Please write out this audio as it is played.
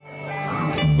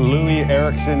Louis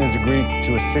Eriksson has agreed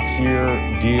to a 6-year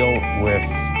deal with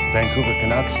Vancouver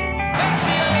Canucks.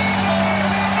 Messier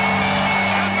scores!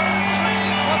 Number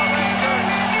 3 for the Rangers.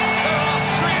 They're up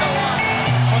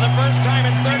 3-1. For the first time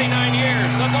in 39 years,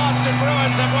 the Boston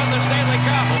Bruins have won the Stanley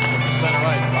Cup. Center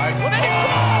right, right. What did he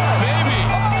score? Baby!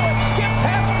 Oh, it skipped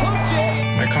past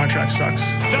Cloutier. My contract sucks.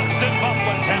 Dustin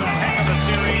Byfuglien's had a heck of a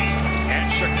series, and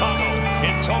Chicago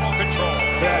in total control.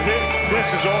 Yeah, this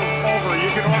is over.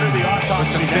 You can order the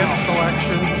autopsy With the now. fifth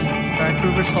selection,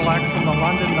 Vancouver select from the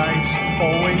London Knights,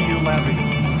 Ole Ulevi.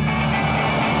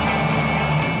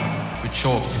 We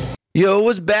choked. Yo,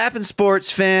 what's bappin', sports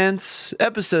fans?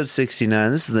 Episode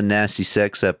 69. This is the Nasty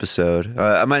Sex episode.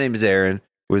 My name is Aaron.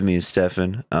 With me is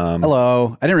Stefan.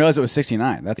 Hello. I didn't realize it was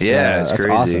 69. That's that's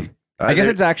crazy. Awesome. I guess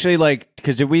it's actually like,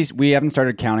 because we haven't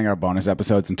started counting our bonus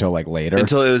episodes until like later.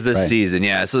 Until it was this right? season,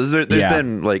 yeah. So there's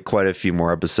been like quite a few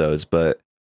more episodes, but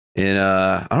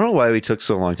I don't know why we took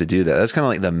so long to do that. That's kind of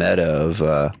like the meta of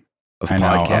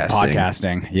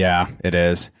podcasting. Yeah, it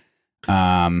is.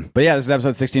 But yeah, this is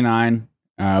episode 69.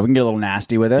 We can get a little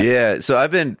nasty with it. Yeah. So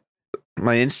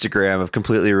my Instagram have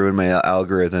completely ruined my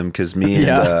algorithm because me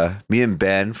and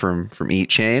Ben from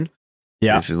Eat Chain.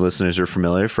 Yeah. If the listeners are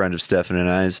familiar, friend of Stefan and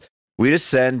I's, we just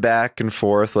send back and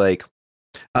forth like,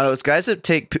 I don't know, it's guys that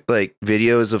take like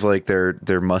videos of like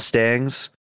their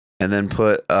Mustangs and then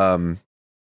put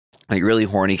like really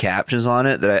horny captions on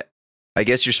it that I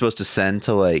guess you're supposed to send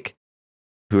to like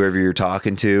whoever you're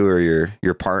talking to or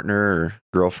your partner or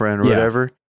girlfriend or whatever.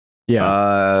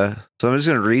 Yeah. So I'm just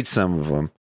gonna read some of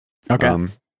them. Okay.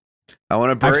 I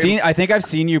want to. I think I've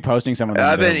seen you posting some of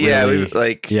them.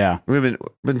 We've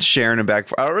been sharing them back.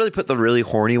 I don't really put the really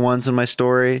horny ones in my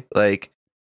story. Like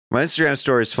my Instagram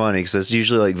story is funny because it's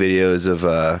usually like videos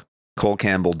of Cole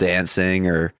Campbell dancing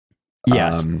or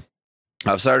yes.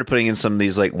 I've started putting in some of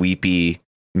these like weepy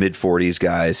mid-40s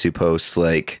guys who post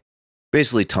like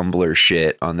basically Tumblr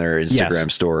shit on their Instagram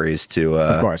stories to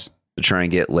of course to try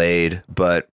and get laid,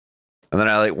 but. And then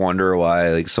I like wonder why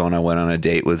like someone I went on a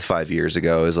date with 5 years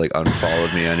ago is like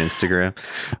unfollowed me on Instagram.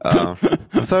 I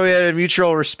thought we had a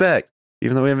mutual respect,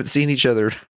 even though we haven't seen each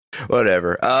other.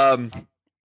 Whatever. I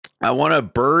want to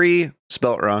bury,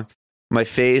 spelt wrong, my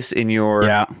face in your.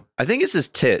 Yeah. I think it's his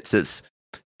tits. It's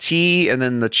T and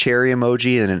then the cherry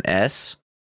emoji and an S.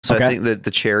 So okay. I think that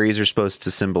the cherries are supposed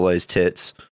to symbolize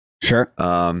tits. Sure.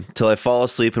 Till I fall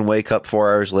asleep and wake up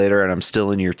 4 hours later and I'm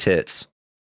still in your tits.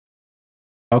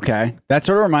 Okay, that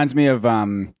sort of reminds me of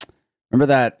remember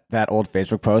that old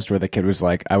Facebook post where the kid was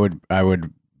like, I would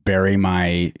bury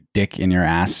my dick in your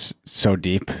ass so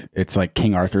deep it's like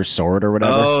King Arthur's sword or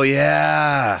whatever. Oh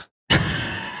yeah.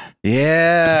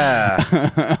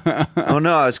 Yeah. Oh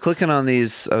no, I was clicking on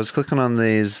these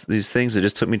things that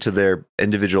just took me to their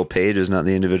individual pages, not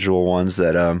the individual ones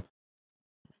that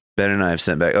Ben and I have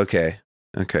sent back. Okay,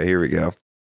 here we go.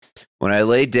 When I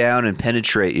lay down and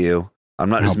penetrate you, I'm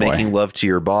not just making love to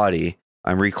your body.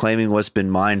 I'm reclaiming what's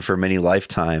been mine for many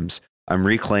lifetimes. I'm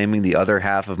reclaiming the other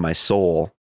half of my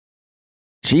soul.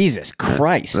 Jesus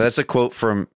Christ. That's a quote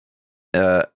from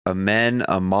Amen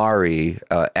Amari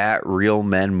at Real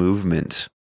Men Movement.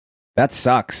 That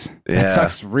sucks. Yeah. That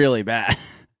sucks really bad.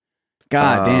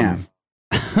 God damn.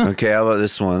 Okay, how about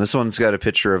this one? This one's got a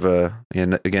picture of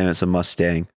again, it's a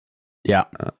Mustang. Yeah.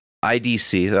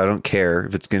 IDC, I don't care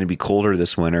if it's going to be colder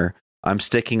this winter. I'm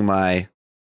sticking my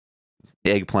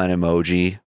eggplant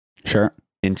emoji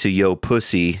into yo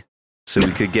pussy so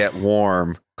we could get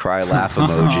warm. Cry laugh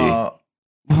emoji.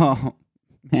 Oh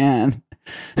man.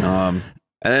 And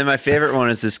then my favorite one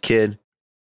is this kid,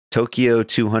 Tokyo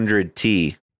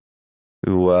 200T,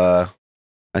 who I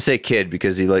say kid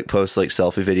because he like posts like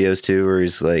selfie videos too, where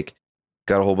he's like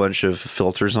got a whole bunch of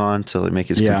filters on to like make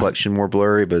his complexion more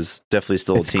blurry, but it's definitely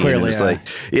still a teen. Clearly, it's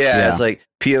it's like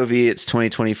POV, it's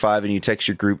 2025, and you text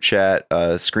your group chat,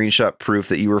 screenshot proof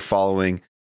that you were following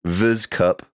Viz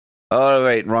Cup. Oh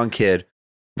wait, wrong kid.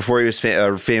 Before he was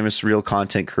a famous real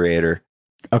content creator.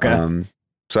 Okay.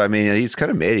 So I mean, he's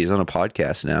kind of made it. He's on a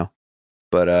podcast now,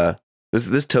 but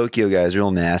this Tokyo guy is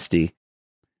real nasty.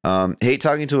 Hate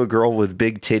talking to a girl with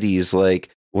big titties. Like,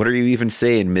 what are you even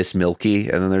saying, Miss Milky?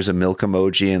 And then there's a milk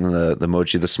emoji and the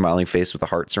emoji, the smiling face with the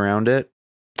hearts around it.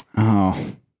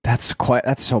 Oh, that's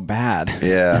so bad.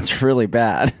 Yeah. That's really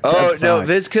bad. Oh, no.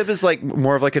 VizKip is like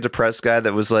more of like a depressed guy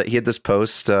that was like, he had this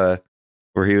post where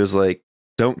he was like,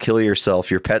 don't kill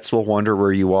yourself. Your pets will wonder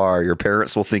where you are. Your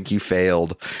parents will think you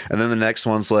failed. And then the next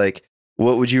one's like,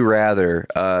 what would you rather?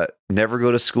 Never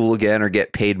go to school again or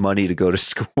get paid money to go to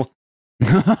school?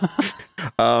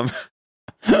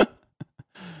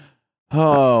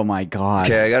 Oh my God.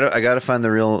 Okay, I gotta find the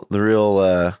real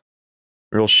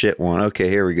real shit one. Okay,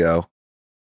 here we go.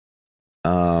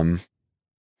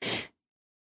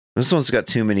 This one's got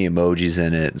too many emojis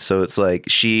in it. So it's like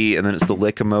she, and then it's the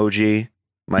lick emoji,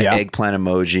 my eggplant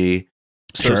emoji.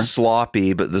 So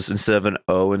sloppy, but this instead of an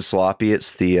O in sloppy,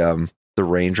 it's the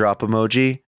raindrop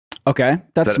emoji. Okay,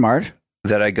 that's smart.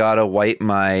 That I gotta wipe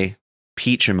my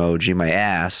peach emoji, my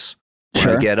ass.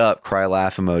 When I get up, cry,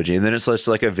 laugh emoji, and then it's just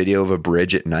like a video of a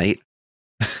bridge at night.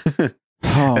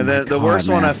 And then the worst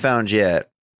one I've found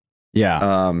yet.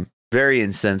 Yeah. Very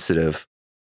insensitive.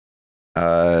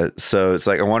 So it's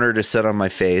like I want her to sit on my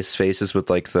faces with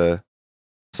like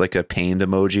it's like a pained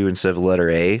emoji instead of the letter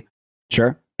A.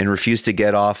 Sure. And refuse to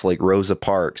get off like Rosa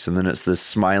Parks, and then it's this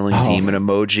smiling demon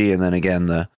emoji, and then again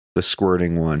the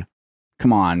squirting one.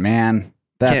 Come on, man.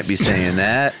 Can't be saying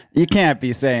that. You can't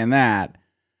be saying that.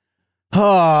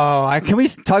 Oh, can we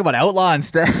talk about Outlaw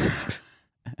instead?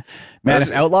 Man,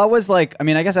 if Outlaw was like, I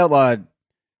mean, I guess Outlaw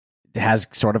has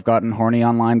sort of gotten horny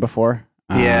online before.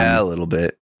 Yeah, a little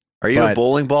bit. Are you a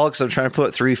bowling ball? Because I'm trying to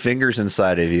put 3 fingers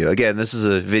inside of you. Again, this is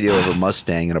a video of a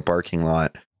Mustang in a parking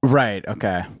lot. Right.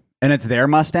 Okay. And it's their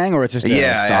Mustang, or it's just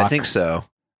a stock? I think so.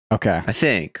 Okay. I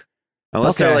think.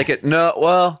 Unless they're like it. No,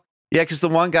 well, yeah, because the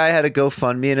one guy had a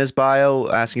GoFundMe in his bio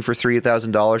asking for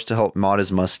 $3,000 to help mod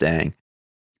his Mustang.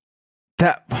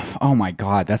 Oh my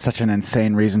God, that's such an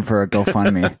insane reason for a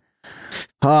GoFundMe.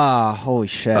 Holy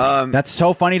shit. That's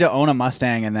so funny to own a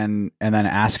Mustang and then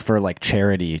ask for like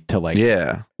charity to like.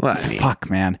 Yeah. Well,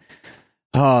 fuck, man.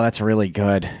 Oh, that's really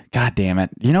good. God damn it.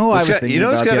 You know who I was thinking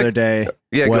about the other day?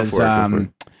 Yeah, was, go for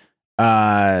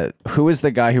it. Who was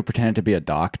the guy who pretended to be a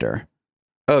doctor?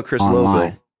 Oh, Chris online.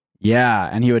 Lovell. Yeah,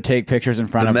 and he would take pictures in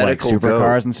front of like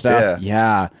supercars and stuff.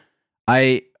 Yeah.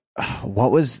 There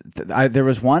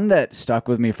was one that stuck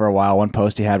with me for a while. One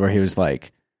post he had where he was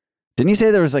like, didn't he say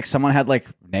there was like someone had like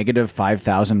negative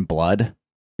 5,000 blood?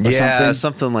 Yeah,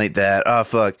 something like that. Oh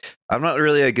fuck, I'm not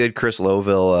really a good Chris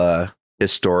Lovell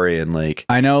historian. Like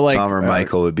I know, like Tom or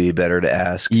Michael would be better to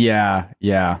ask. Yeah.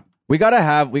 We gotta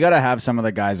have some of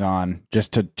the guys on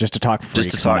just to talk freaks,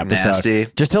 just to talk nasty,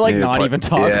 just to like not even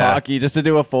talk hockey, just to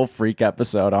do a full freak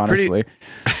episode. Honestly,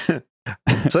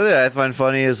 something that I find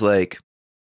funny is like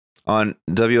on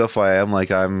WFYM,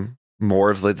 like I'm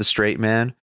more of like the straight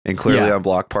man, and clearly on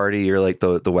Block Party, you're like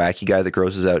the wacky guy that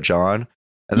grosses out John.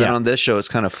 And then on this show, it's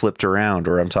kind of flipped around,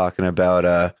 where I'm talking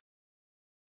about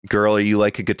girl, are you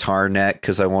like a guitar neck?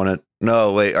 Because I want to.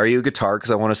 No, wait, are you a guitar? Because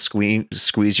I want to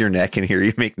squeeze your neck and hear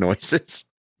you make noises.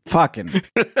 Fucking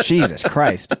Jesus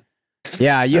Christ.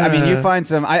 Yeah, I mean, you find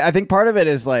some. I think part of it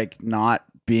is like not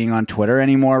being on Twitter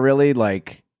anymore. Really,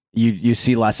 like you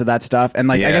see less of that stuff, and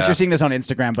like I guess you're seeing this on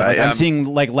Instagram, but like, I'm seeing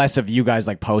like less of you guys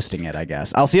like posting it. I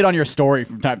guess I'll see it on your story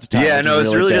from time to time. Yeah, no,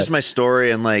 it's really just my story,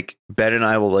 and like Ben and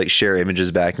I will like share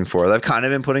images back and forth. I've kind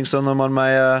of been putting some of them on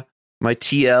my my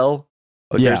TL.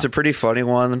 There's a pretty funny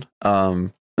one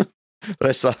that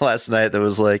I saw last night that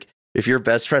was like, if your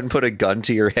best friend put a gun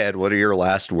to your head, what are your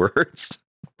last words?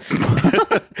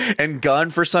 And gun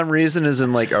for some reason is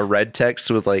in like a red text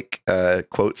with like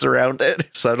quotes around it.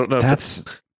 So I don't know if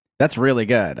that's really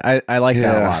good. I like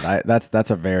that a lot. That's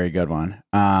a very good one.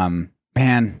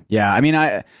 Man, yeah. I mean,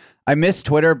 I miss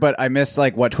Twitter, but I miss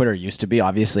like what Twitter used to be.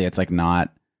 Obviously, it's like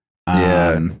not.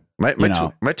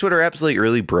 My Twitter app's like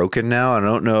really broken now. I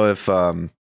don't know if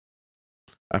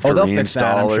I have to they'll fix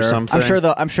that, reinstall or something.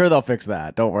 I'm sure they'll fix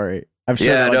that. Don't worry. I'm sure.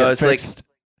 Yeah, no, it's fixed.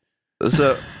 Like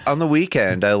so on the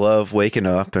weekend, I love waking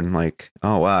up and like,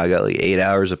 oh wow, I got like 8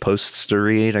 hours of posts to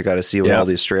read. I got to see what all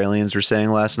the Australians were saying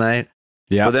last night.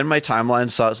 Yeah. But then my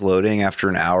timeline starts loading after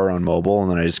an hour on mobile,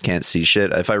 and then I just can't see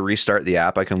shit. If I restart the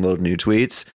app, I can load new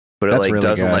tweets, but it like really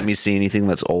doesn't let me see anything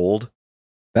that's old.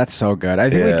 That's so good. I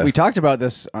think we talked about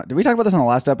this. Did we talk about this in the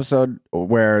last episode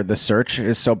where the search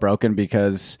is so broken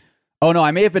because? Oh no,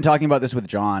 I may have been talking about this with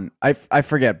John. I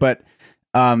forget, but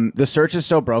the search is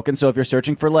so broken. So if you're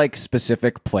searching for like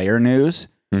specific player news,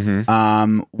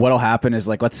 what'll happen is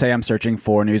like, let's say I'm searching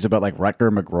for news about like Rutger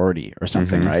McGroarty or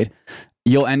something, right?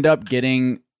 You'll end up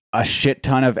getting a shit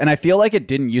ton of, and I feel like it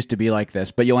didn't used to be like this,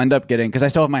 but you'll end up getting, because I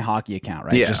still have my hockey account,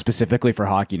 right? Just specifically for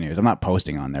hockey news. I'm not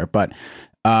posting on there, but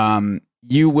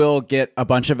you will get a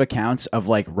bunch of accounts of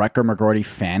like Rutger McGroarty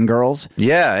fangirls.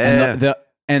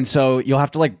 And so you'll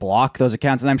have to like block those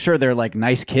accounts. And I'm sure they're like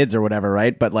nice kids or whatever,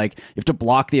 right? But like you have to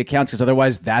block the accounts because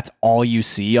otherwise that's all you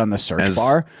see on the search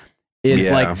bar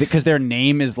is like, because their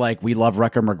name is like, we love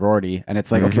Rutger McGroarty. And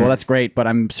it's like, okay, well, that's great. But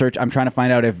I'm trying to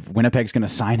find out if Winnipeg's going to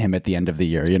sign him at the end of the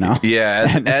year, you know? Yeah.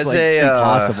 As like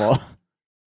impossible.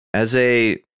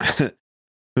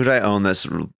 Who did I own this?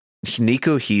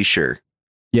 Nico Hischier.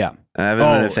 Yeah. I have him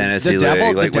in a fantasy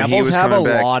league. Like when he was coming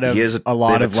back, he has a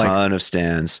ton of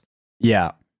stands.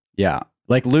 Yeah.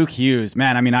 Like Luke Hughes,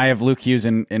 man. I mean, I have Luke Hughes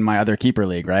in my other keeper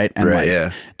league, right?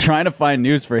 And trying to find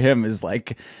news for him is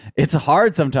like, it's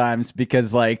hard sometimes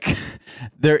because like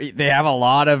they have a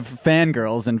lot of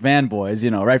fangirls and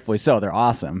fanboys, rightfully so. They're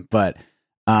awesome, but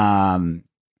man,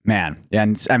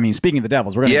 and I mean, speaking of the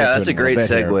Devils, we're gonna get to that's a great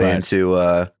segue into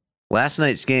last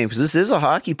night's game because this is a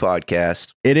hockey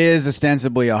podcast. It is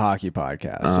ostensibly a hockey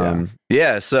podcast.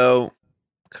 So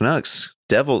Canucks,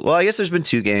 Devils. Well, I guess there's been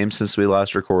 2 games since we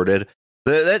last recorded.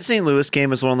 That St. Louis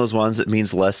game is one of those ones that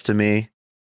means less to me.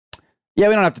 Yeah,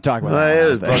 we don't have to talk about that.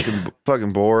 It was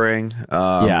fucking boring.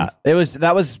 That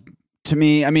was to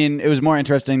me. I mean, it was more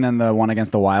interesting than the one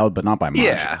against the Wild, but not by much.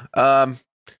 Yeah.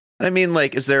 I mean,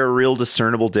 like, is there a real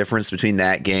discernible difference between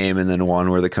that game and then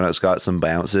one where the Canucks got some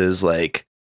bounces? Like,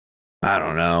 I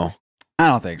don't know. I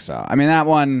don't think so. I mean, that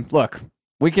one. Look,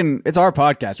 it's our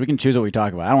podcast. We can choose what we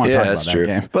talk about. I don't want to talk about that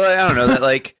game. But I don't know that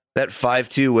like. That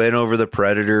 5-2 win over the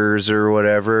Predators or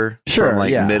whatever. Sure.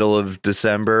 From middle of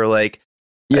December. Like,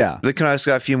 yeah. The Canucks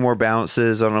got a few more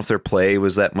bounces. I don't know if their play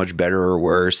was that much better or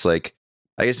worse. Like,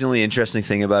 I guess the only interesting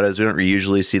thing about it is we don't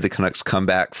usually see the Canucks come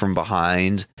back from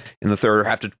behind in the third or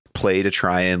have to play to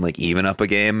try and like even up a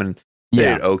game. And they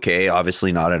did okay.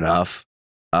 Obviously not enough.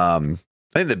 I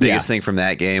think the biggest thing from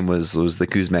that game was the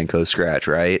Kuzmenko scratch,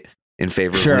 right? In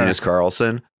favor of Linus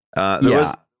Karlsson.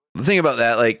 Was the thing about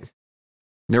that, like,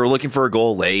 they were looking for a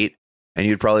goal late, and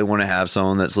you'd probably want to have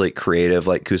someone that's like creative,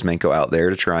 like Kuzmenko, out there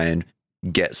to try and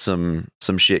get some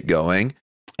shit going.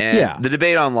 And the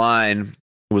debate online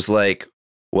was like,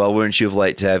 well, wouldn't you have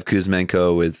liked to have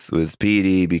Kuzmenko with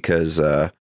Petey because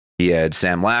he had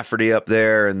Sam Lafferty up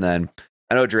there, and then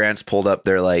I know Drance pulled up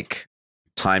their like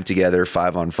time together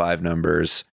 5-on-5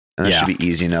 numbers, and that should be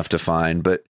easy enough to find.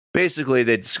 But basically,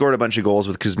 they'd scored a bunch of goals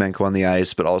with Kuzmenko on the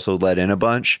ice, but also let in a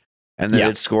bunch. And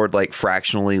then it scored like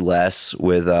fractionally less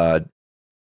with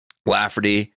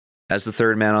Lafferty as the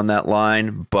third man on that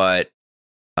line, but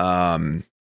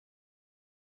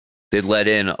they'd let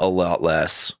in a lot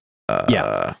less.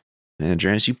 And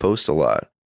Drance, you post a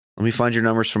lot. Let me find your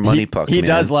numbers from Money Puck. He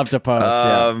does love to post.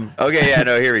 Okay,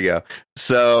 here we go.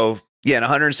 So in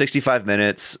 165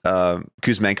 minutes,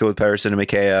 Kuzmenko with Pettersson and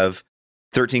Mikheyev,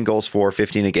 13 goals for,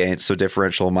 15 against, so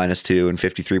differential -2 and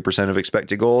 53% of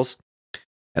expected goals.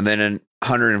 And then in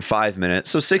 105 minutes,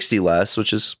 so 60 less,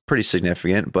 which is pretty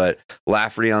significant. But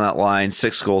Lafferty on that line,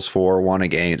 6 goals for, 1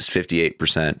 against,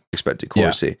 58% expected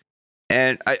Corsi.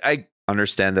 And I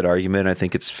understand that argument. I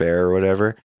think it's fair or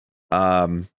whatever.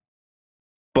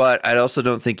 But I also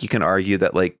don't think you can argue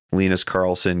that like Linus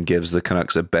Karlsson gives the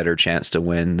Canucks a better chance to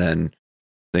win than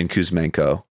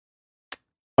Kuzmenko.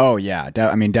 Oh yeah,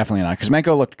 I mean definitely not.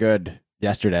 Kuzmenko looked good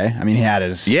yesterday. I mean, he had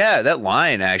his that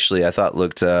line actually I thought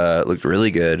looked really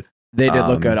good. They did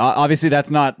look good. Obviously, that's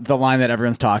not the line that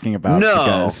everyone's talking about.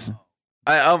 No, because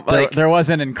there was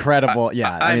an incredible.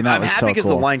 I'm happy because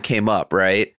the line came up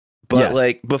right. But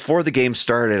like before the game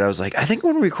started, I was like, I think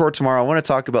when we record tomorrow, I want to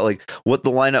talk about like what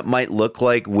the lineup might look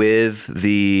like with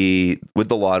the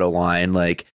Lotto line.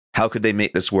 Like, how could they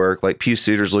make this work? Like, Pius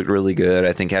Suter's looked really good.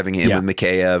 I think having him with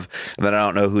Mikheyev, and then I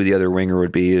don't know who the other winger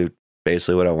would be.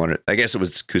 Basically what I wanted. I guess it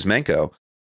was Kuzmenko.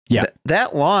 Yeah.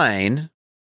 That line,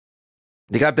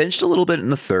 they got benched a little bit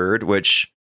in the third,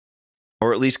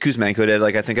 or at least Kuzmenko did.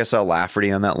 Like, I think I saw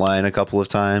Lafferty on that line a couple of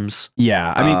times.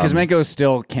 Yeah. I mean, Kuzmenko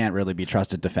still can't really be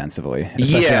trusted defensively.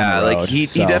 Especially on the road, he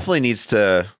definitely needs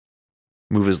to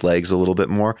move his legs a little bit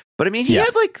more. But I mean, he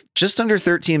had like just under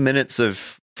 13 minutes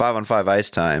of 5-on-5 ice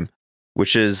time,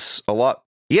 which is a lot.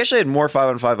 He actually had more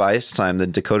 5-on-5 ice time than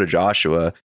Dakota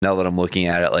Joshua. Now that I'm looking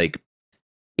at it, like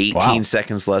 18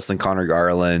 seconds less than Connor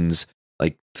Garland's,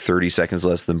 like 30 seconds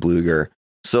less than Bluger.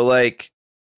 So like,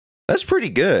 that's pretty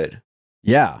good.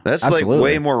 Yeah, that's absolutely. Like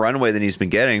way more runway than he's been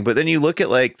getting. But then you look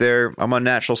at like I'm on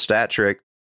Natural Stat Trick.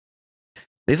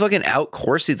 They fucking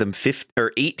out-Corsied them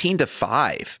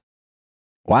 18-5.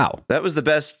 Wow. That was the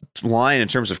best line in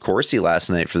terms of Corsi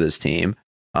last night for this team.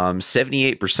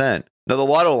 78%. Now the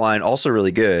Lotto line also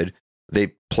really good.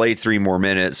 They played 3 more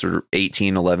minutes, or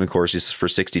 18-11 Corsis for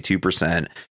 62%.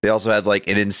 They also had like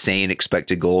an insane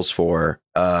expected goals for.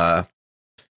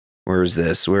 Where is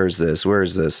this?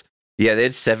 Yeah, they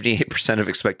had 78% of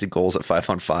expected goals at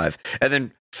 5-on-5, and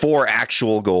then 4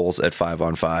 actual goals at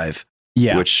 5-on-5.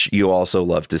 Yeah, which you also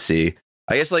love to see.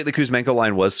 I guess like the Kuzmenko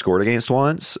line was scored against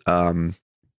once.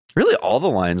 Really, all the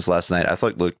lines last night I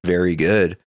thought looked very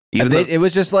good. It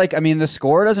was just like, I mean, the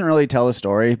score doesn't really tell a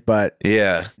story, but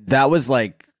that was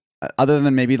like, other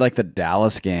than maybe like the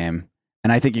Dallas game,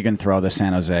 and I think you can throw the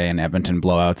San Jose and Edmonton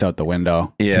blowouts out the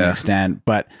window to an extent,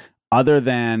 but other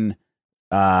than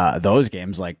those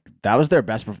games, like that was their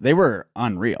best. They were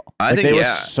unreal. I think they were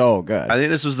so good. I think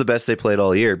this was the best they played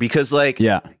all year because, like,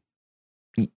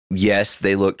 yes,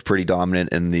 they looked pretty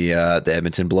dominant in the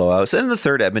Edmonton blowouts and the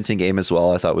third Edmonton game as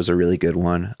well. I thought was a really good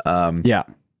one.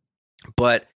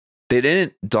 But they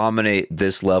didn't dominate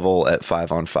this level at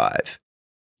 5-on-5.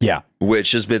 Yeah,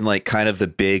 which has been like kind of the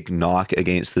big knock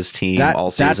against this team all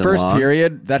season long.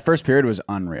 That first period was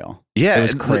unreal. Yeah, it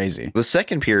was crazy. The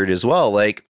second period as well,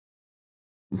 like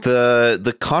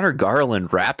the Connor Garland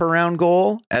wraparound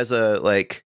goal as a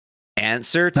like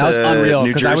answer to that was unreal,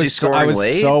 New Jersey scoring late. I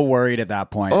was so worried at that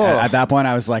point. At that point,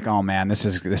 I was like, "Oh man, this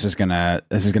is gonna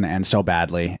end so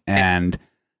badly." And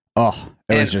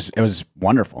it was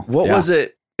wonderful. What was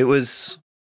it? It was.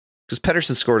 Because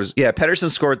Pettersson scored. Pettersson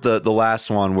scored the last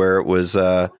one where it was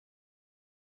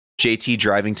JT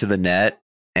driving to the net,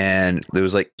 and there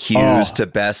was like Hughes to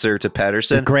Besser to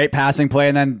Pettersson. Great passing play,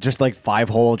 and then just like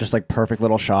 5-hole, just like perfect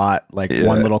little shot, like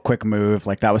one little quick move.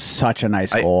 Like that was such a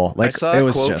nice goal. Like I saw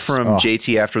a quote from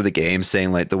JT after the game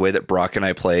saying like the way that Brock and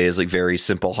I play is like very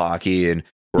simple hockey, and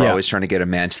we're always trying to get a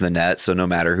man to the net. So no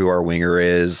matter who our winger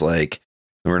is, like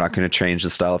we're not going to change the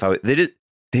style of how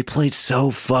they played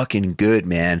so fucking good,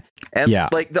 man. And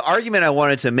like the argument I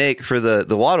wanted to make for the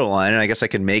Lotto line, and I guess I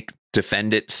can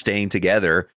defend it staying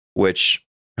together, which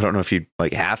I don't know if you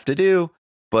like have to do,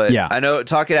 but I know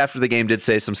Talkit after the game did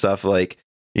say some stuff like,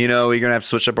 you know, you're going to have to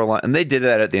switch up our line. And they did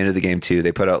that at the end of the game too.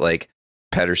 They put out like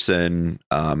Pettersson,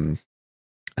 I think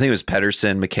it was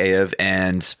Pettersson, Mikheyev,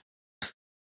 and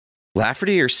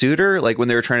Lafferty or Suter, like when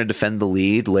they were trying to defend the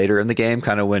lead later in the game,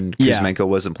 kind of when Kuzmenko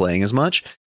wasn't playing as much.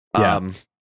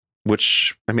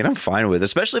 Which, I mean, I'm fine with,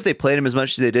 especially if they played him as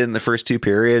much as they did in the first two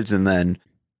periods. And then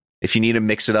if you need to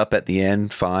mix it up at the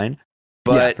end, fine.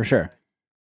 But for sure.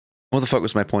 What the fuck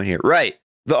was my point here? Right.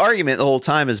 The argument the whole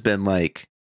time has been like,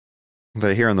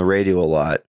 that I hear on the radio a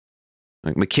lot.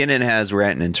 Like McKinnon has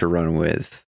Rantanen to run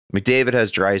with. McDavid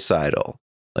has Draisaitl.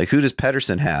 Like, who does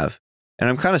Pettersson have? And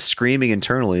I'm kind of screaming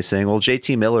internally saying, well,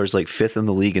 JT Miller is like 5th in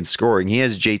the league in scoring. He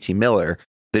has JT Miller.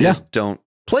 They just don't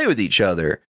play with each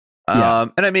other.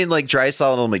 And I mean, like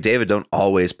Draisaitl and McDavid don't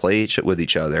always play with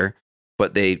each other,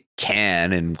 but they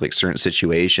can in like certain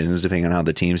situations, depending on how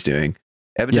the team's doing.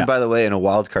 Edmonton, by the way, in a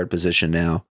wild card position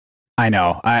now. I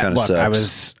know. I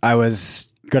was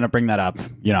going to bring that up.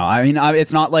 You know, I mean,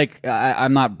 it's not like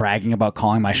I'm not bragging about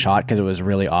calling my shot because it was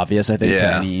really obvious, I think,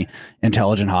 to any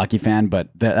intelligent hockey fan, but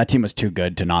that team was too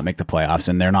good to not make the playoffs,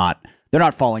 and they're not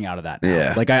falling out of that now.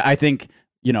 Yeah. Like I think,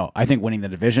 you know, I think winning the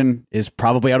division is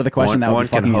probably out of the question. That would be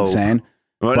fucking insane.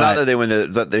 Well, not that they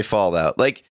win, that they fall out.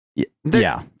 Like,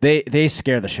 they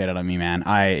scare the shit out of me, man.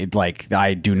 I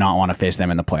do not want to face them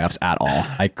in the playoffs at all.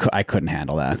 I couldn't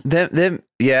handle that.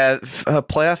 A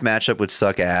playoff matchup would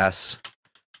suck ass.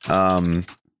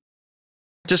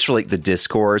 Just for like the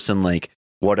discourse and like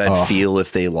what I'd feel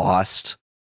if they lost.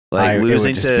 Like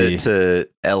losing to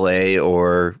LA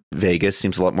or Vegas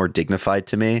seems a lot more dignified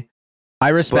to me. I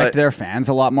respect their fans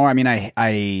a lot more. I mean,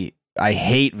 I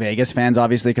hate Vegas fans,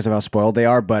 obviously, because of how spoiled they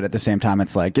are. But at the same time,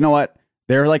 it's like, you know what?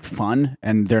 They're like fun,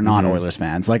 and they're not Oilers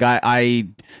fans. Like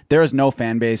there is no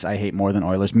fan base I hate more than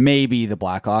Oilers. Maybe the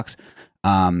Blackhawks.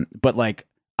 But like,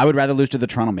 I would rather lose to the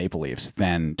Toronto Maple Leafs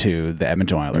than to the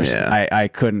Edmonton Oilers. Yeah. I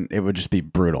couldn't. It would just be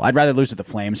brutal. I'd rather lose to the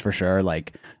Flames for sure.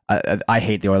 Like, I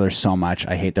hate the Oilers so much.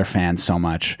 I hate their fans so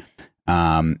much.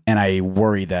 And I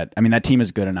worry that, I mean, that team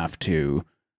is good enough to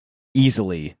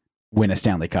easily win a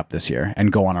Stanley Cup this year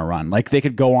and go on a run. Like, they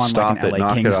could go on like an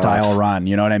LA Kings style run.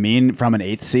 You know what I mean? From an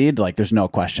 8th seed, like, there's no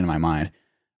question in my mind.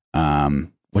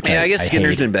 Which I guess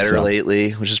Skinner's been better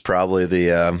lately, which is probably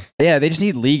the they just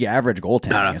need league average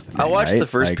goaltending. Is the thing, I watched the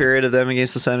first period of them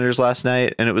against the Senators last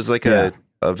night, and it was like a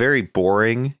very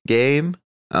boring game.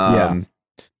 Got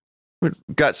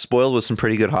spoiled with some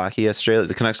pretty good hockey yesterday.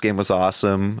 The Canucks game was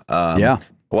awesome. I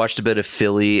watched a bit of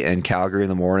Philly and Calgary in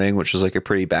the morning, which was like a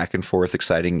pretty back and forth,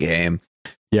 exciting game.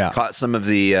 Yeah, caught some of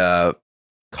the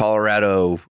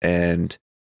Colorado and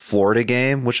Florida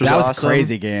game, which was awesome. That was a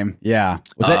crazy game. Yeah.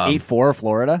 Was that 8-4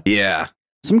 Florida? Yeah.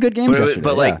 Some good games yesterday.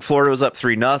 But like Florida was up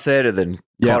 3-0, and then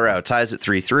Colorado ties it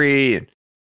 3-3. And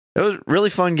it was a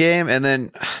really fun game. And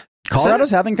then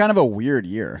Colorado's having kind of a weird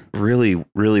year. Really,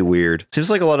 really weird. Seems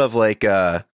like a lot of like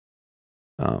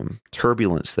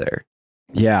turbulence there.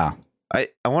 Yeah. I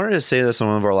wanted to say this on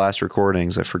one of our last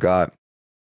recordings. I forgot.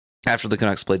 After the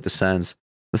Canucks played the Sens,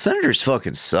 the Senators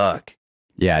fucking suck.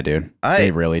 Yeah, dude.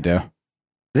 They really do.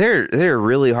 They're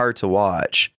really hard to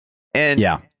watch. And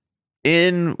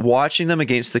in watching them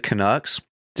against the Canucks,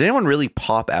 did anyone really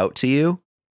pop out to you?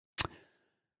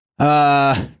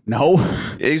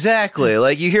 No. Exactly.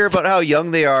 Like you hear about how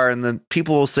young they are, and then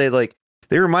people will say like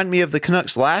they remind me of the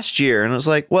Canucks last year, and it was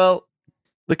like, well,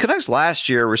 the Canucks last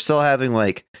year were still having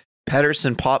like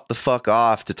Pettersson pop the fuck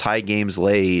off to tie games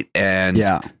late, and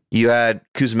you had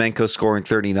Kuzmenko scoring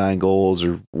 39 goals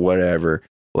or whatever.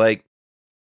 Like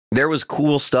there was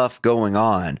cool stuff going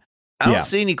on. I don't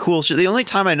see any cool shit. The only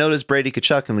time I noticed Brady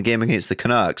Tkachuk in the game against the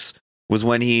Canucks was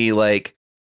when he like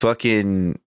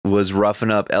fucking was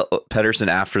roughing up Pettersson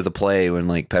after the play when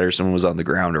like Pettersson was on the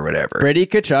ground or whatever. Brady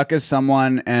Tkachuk is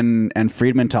someone, and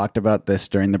Friedman talked about this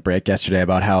during the break yesterday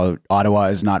about how Ottawa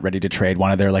is not ready to trade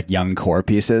one of their like young core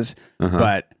pieces,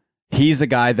 but he's a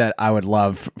guy that I would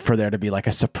love for there to be like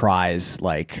a surprise,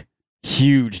 like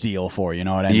huge deal for, you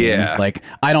know what I mean? Yeah. Like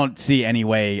I don't see any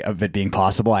way of it being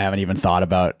possible. I haven't even thought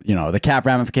about, you know, the cap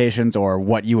ramifications or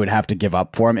what you would have to give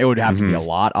up for him. It would have to be a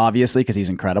lot, obviously, because he's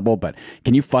incredible. But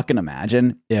can you fucking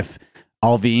imagine if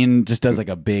Alvin just does like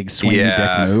a big swinging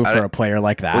dick move for a player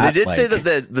like that? Well, they did like, say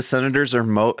that the Senators are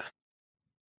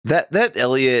that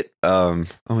Elliot, I want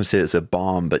to say it's a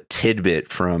bomb, but tidbit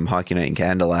from Hockey Night in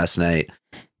Canada last night.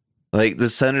 Like the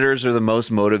Senators are the most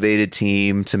motivated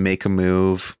team to make a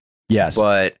move. Yes.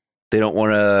 But they don't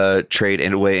want to trade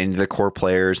away any of the core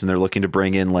players, and they're looking to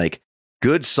bring in like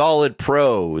good, solid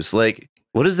pros. Like,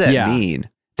 what does that mean?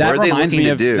 That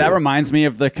reminds me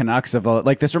of the Canucks of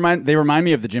like this. They remind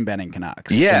me of the Jim Benning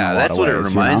Canucks. Yeah, that's what it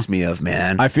reminds me of,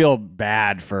 man. I feel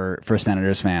bad for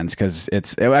Senators fans because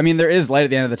I mean, there is light at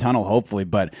the end of the tunnel, hopefully,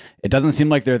 but it doesn't seem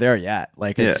like they're there yet.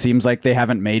 Like it seems like they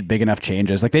haven't made big enough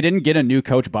changes. Like they didn't get a new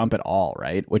coach bump at all,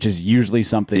 right? Which is usually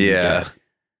something. Yeah.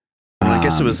 I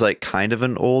guess it was like kind of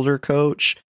an older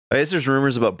coach. I guess there's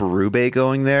rumors about Berube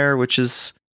going there, which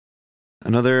is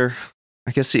another.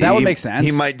 I guess that would make sense.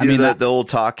 He might do the old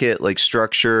Tocchet like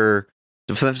structure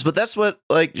defense, but that's what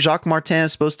like Jacques Martin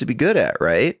is supposed to be good at,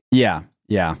 right? Yeah,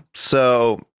 yeah.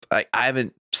 So I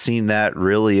haven't seen that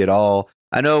really at all.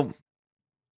 I know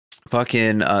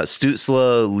fucking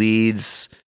Stützle leads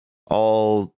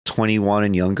all 21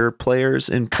 and younger players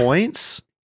in points.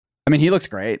 I mean, he looks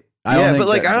great. I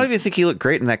don't even think he looked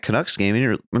great in that Canucks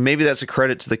game. Maybe that's a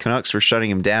credit to the Canucks for shutting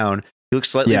him down. He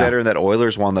looks slightly better in that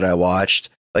Oilers one that I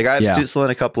watched. Like I have Stützle in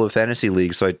a couple of fantasy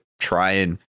leagues, so I try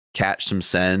and catch some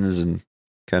sends and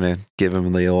kind of give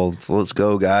him the old, let's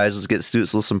go guys, let's get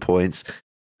Stützle some points.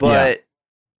 But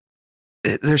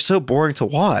they're so boring to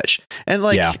watch. And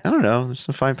like, I don't know, there's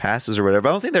some fine passes or whatever.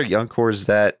 I don't think their young core is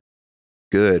that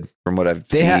good from what I've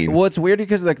seen. Well, it's weird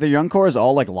because like their young core is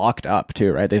all like locked up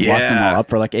too, right? They've locked them all up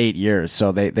for like 8 years.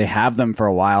 So they have them for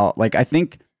a while. Like I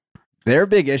think their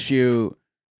big issue,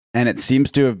 and it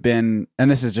seems to have been,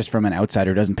 and this is just from an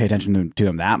outsider who doesn't pay attention to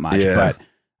them that much, but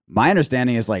my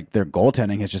understanding is like their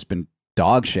goaltending has just been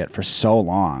dog shit for so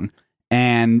long.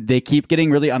 And they keep getting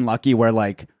really unlucky where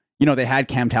like, you know, they had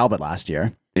Cam Talbot last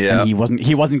year. Yeah. And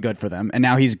he wasn't good for them. And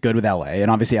now he's good with LA.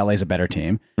 And obviously LA's a better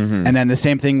team. Mm-hmm. And then the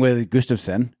same thing with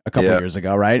Gustafsson a couple of years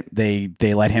ago, right? They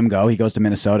let him go. He goes to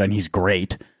Minnesota and he's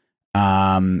great.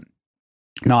 Not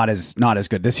as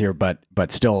good this year, but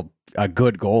still a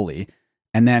good goalie.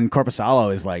 And then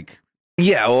Korpisalo is like,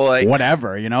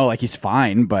 whatever, you know, like he's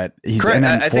fine, but he's. Correct. And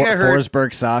then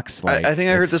Forsberg sucks. Like, I think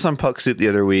I heard this on Puck Soup the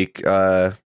other week.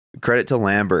 Credit to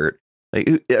Lambert.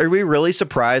 Like, are we really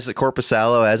surprised that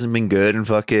Korpisalo hasn't been good and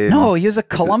fucking? No, he was a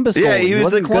Columbus goalie. Yeah, he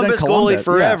was the Columbus goalie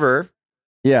forever.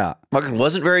 Yeah. Fucking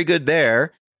wasn't very good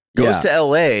there. Goes to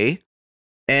LA.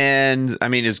 And I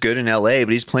mean, is good in LA, but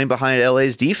he's playing behind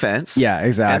LA's defense. Yeah,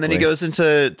 exactly. And then he goes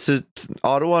into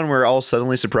Ottawa, and we're all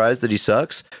suddenly surprised that he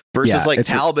sucks. Versus like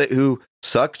Talbot, who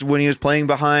sucked when he was playing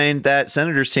behind that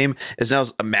Senators team, is now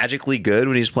magically good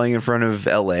when he's playing in front of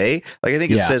LA. Like I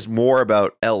think it says more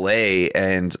about LA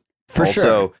and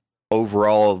also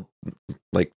overall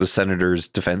like the Senators'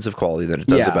 defensive quality than it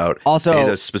does about also any of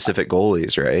those specific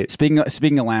goalies, right?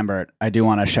 Speaking of Lambert, I do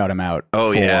want to shout him out.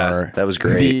 Oh yeah, that was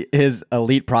great. His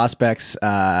Elite Prospects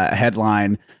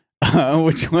headline,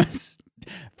 which was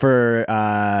for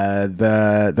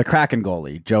the Kraken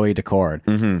goalie Joey Decord,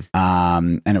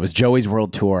 and it was Joey's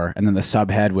World Tour, and then the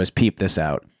subhead was "Peep this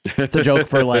out." It's a joke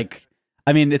for like,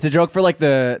 I mean, it's a joke for like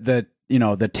the you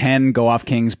know, the 10 Go Off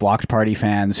Kings blocked party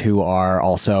fans who are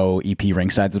also EP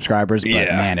Ringside subscribers. But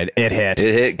man, it hit.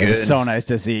 It hit good. It was so nice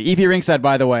to see. EP Ringside,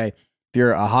 by the way, if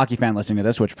you're a hockey fan listening to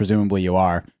this, which presumably you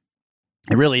are,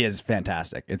 it really is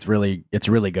fantastic. It's really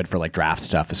good for like draft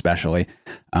stuff, especially.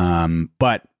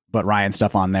 But Ryan's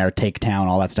stuff on there, Take Town,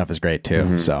 all that stuff is great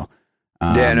too. So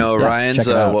Ryan's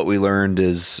what we learned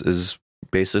is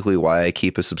basically why I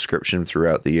keep a subscription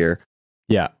throughout the year.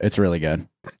 Yeah, it's really good.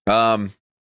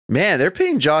 Man, they're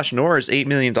paying Josh Norris $8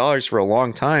 million for a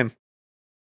long time.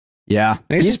 Yeah,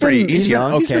 He's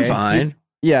young. He's been fine.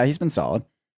 He's been solid.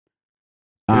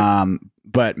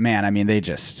 But man, I mean, they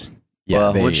just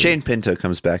when Shane Pinto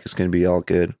comes back, it's going to be all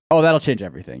good. Oh, that'll change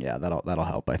everything. Yeah, that'll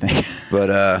help, I think.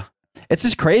 But it's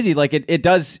just crazy. Like it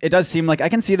does seem like I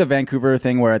can see the Vancouver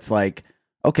thing where it's like,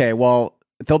 okay, well,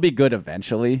 they'll be good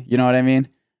eventually. You know what I mean?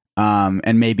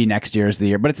 And maybe next year is the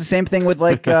year. But it's the same thing with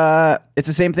like it's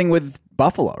the same thing with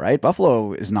Buffalo, right?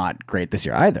 Buffalo is not great this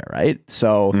year either, right?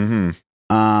 So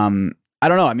I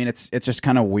don't know. I mean, it's just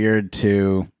kind of weird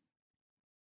to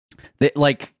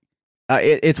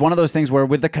it's one of those things where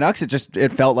with the Canucks,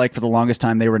 it felt like for the longest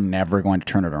time they were never going to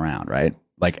turn it around, right?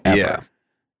 Like ever. Yeah.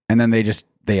 And then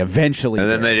they eventually and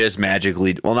then they just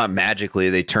not magically,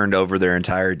 they turned over their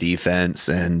entire defense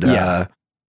and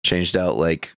changed out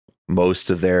like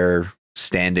most of their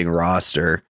standing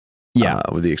roster. Yeah.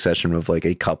 With the exception of like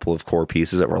a couple of core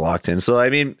pieces that were locked in. So I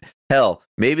mean, hell,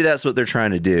 maybe that's what they're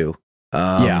trying to do.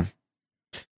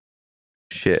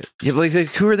 Shit. Yeah, like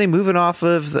who are they moving off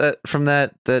of from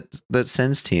that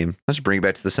Sens team? Let's bring it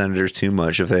back to the Senators too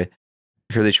much. Are they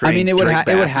trading? I mean, it would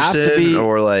have to be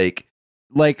or like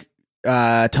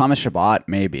Thomas Chabot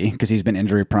maybe because he's been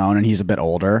injury prone and he's a bit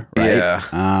older, right? Yeah.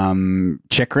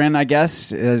 Chychrun, I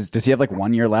guess, does he have like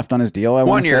 1 year left on his deal?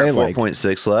 1 year,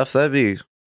 4.6 left. That'd be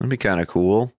kind of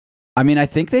cool. I mean, I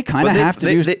think they kind of have to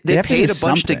do. They paid a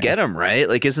bunch to get him, right?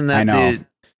 Like, isn't that? I know.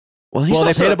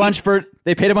 They paid a bunch for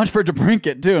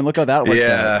DeBrincat too, and look how that worked out.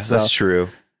 Yeah, so that's true.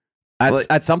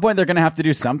 At some point, they're going to have to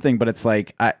do something, but it's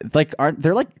like,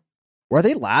 were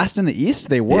they last in the East?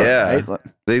 They were. Yeah, right?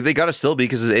 They got to still be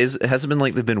because it hasn't been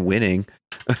like they've been winning.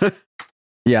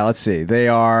 Yeah, let's see. They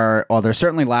are. Well, they're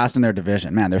certainly last in their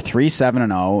division. Man, they're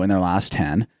 3-7-0 in their last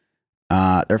 10.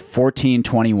 They're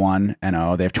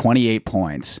 14-21-0. They have 28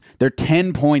 points. They're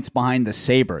 10 points behind the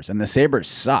Sabres, and the Sabres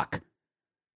suck.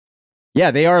 Yeah,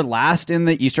 they are last in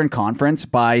the Eastern Conference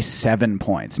by 7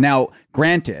 points. Now,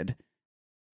 granted,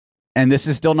 and this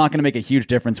is still not going to make a huge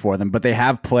difference for them, but they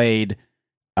have played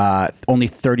only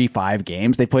 35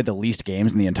 games. They played the least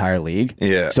games in the entire league.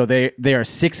 Yeah. So they are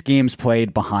 6 games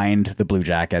played behind the Blue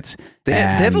Jackets. They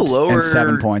have a lower and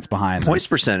 7 points behind points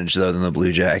percentage though than the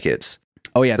Blue Jackets.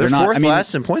 Oh yeah, they're not fourth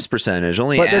last in points percentage.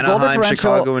 Only Anaheim,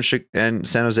 Chicago, and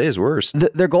San Jose is worse.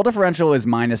 Their goal differential is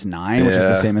 -9, which is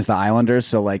the same as the Islanders.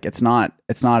 So like, it's not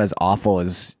as awful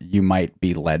as you might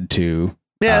be led to.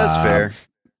 Yeah, that's fair.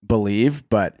 Believe,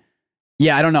 but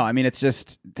yeah, I don't know. I mean, they're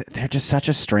just such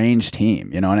a strange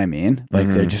team. You know what I mean? Like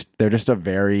they're just a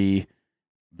very,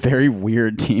 very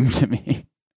weird team to me.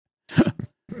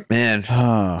 Man,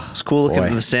 it's cool looking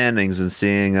at the standings and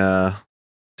seeing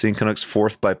Canucks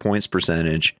 4th by points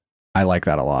percentage. I like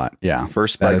that a lot. Yeah.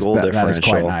 First by goal differential. That is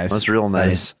quite nice. That's real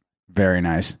nice. Very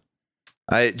nice.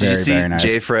 Did you see nice.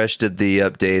 JFresh did the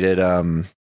updated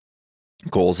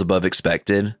goals above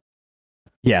expected?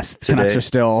 Yes. The Canucks are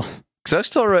still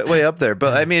right way up there.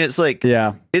 But I mean, it's like,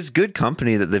 it's good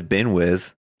company that they've been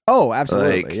with. Oh,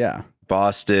 absolutely. Like, yeah.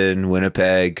 Boston,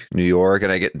 Winnipeg, New York.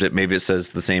 And I get maybe it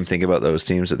says the same thing about those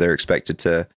teams that they're expected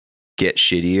to get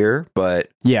shittier. But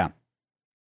yeah.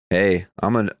 Hey,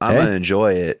 I'm gonna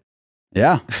enjoy it.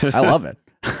 Yeah, I love it.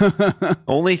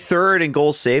 Only 3rd in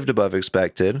goals saved above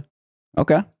expected.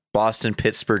 Okay. Boston,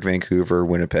 Pittsburgh, Vancouver,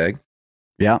 Winnipeg.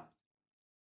 Yeah.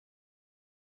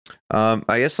 I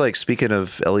guess like speaking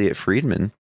of Elliot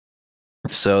Friedman,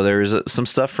 so there's some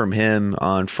stuff from him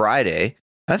on Friday.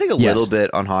 I think a little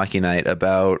bit on Hockey Night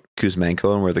about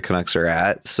Kuzmenko and where the Canucks are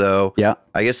at. So yeah,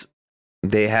 I guess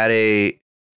they had a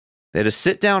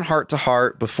sit-down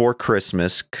heart-to-heart before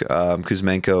Christmas,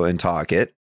 Kuzmenko and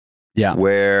Tocchet. Yeah.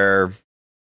 Where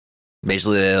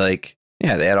basically they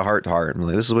had a heart-to-heart. And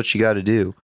like, this is what you got to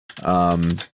do.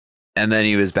 And then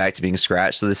he was back to being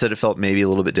scratched. So they said it felt maybe a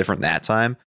little bit different that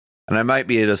time. And I might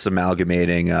be just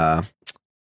amalgamating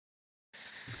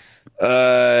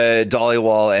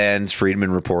Dhaliwal and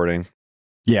Friedman reporting.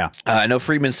 Yeah. I know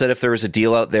Friedman said if there was a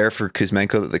deal out there for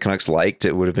Kuzmenko that the Canucks liked,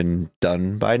 it would have been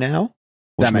done by now.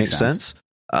 Which that makes sense.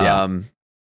 Yeah.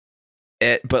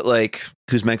 But like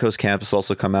Kuzmenko's camp has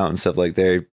also come out and said like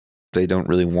they don't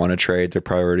really want to trade. Their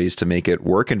priority is to make it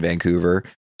work in Vancouver.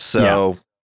 So,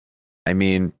 I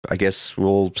mean, I guess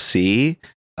we'll see.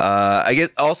 I guess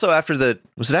also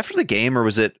was it after the game or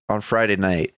was it on Friday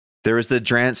night? There was the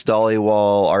Drance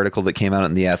Dhaliwal article that came out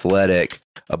in The Athletic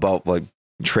about like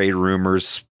trade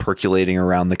rumors percolating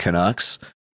around the Canucks.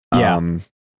 Yeah.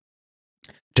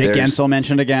 Jake Gensel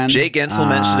mentioned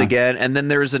again. And then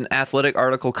there's an Athletic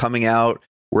article coming out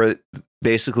where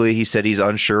basically he said he's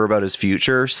unsure about his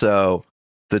future. So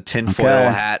the tinfoil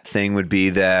hat thing would be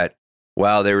that,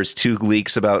 wow, there was 2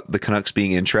 leaks about the Canucks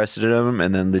being interested in him,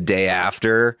 and then the day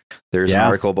after, there's an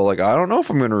article about like, I don't know if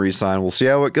I'm going to resign. We'll see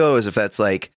how it goes. If that's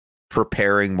like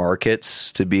preparing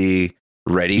markets to be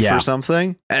ready for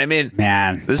something. And I mean,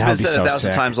 man, this has been said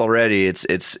 1,000 times already.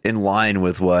 It's in line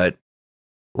with what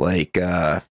like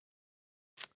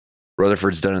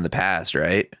Rutherford's done in the past,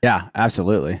 right? Yeah,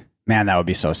 absolutely. Man, that would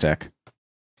be so sick.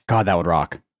 God, that would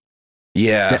rock.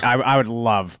 Yeah, I would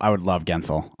love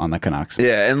Gensel on the Canucks.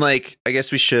 Yeah, and like I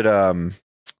guess we should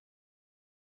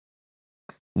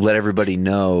let everybody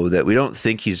know that we don't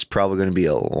think he's probably going to be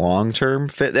a long-term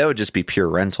fit. That would just be pure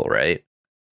rental, right?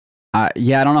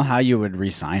 Yeah, I don't know how you would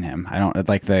re-sign him. I don't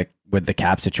like with the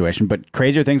cap situation, but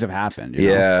crazier things have happened. You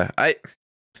know?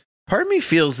 Part of me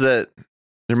feels that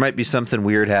there might be something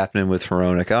weird happening with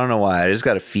Hronek. I don't know why. I just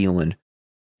got a feeling.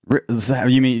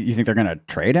 You think they're going to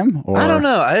trade him? Or? I don't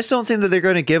know. I just don't think that they're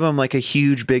going to give him like a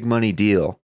huge big money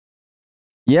deal.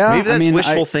 Yeah, maybe that's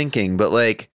wishful thinking, but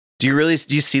like, do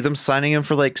you see them signing him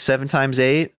for like 7 times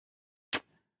 8?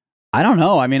 I don't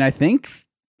know. I mean, I think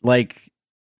like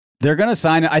they're going to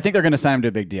sign. I think they're going to sign him to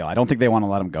a big deal. I don't think they want to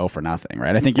let him go for nothing,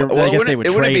 right? I think I guess they would.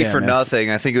 It wouldn't be for nothing.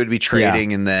 I think it would be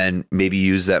trading and then maybe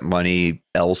use that money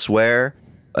elsewhere.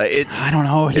 I don't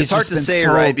know. It's hard to say,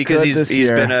 right? Because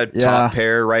he's been a top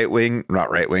pair right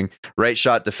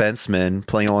shot defenseman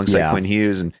playing alongside Quinn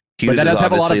Hughes, and Hughes but that does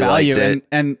have a lot of value.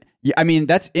 And I mean,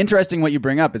 that's interesting what you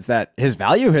bring up is that his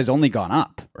value has only gone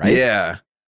up, right? Yeah,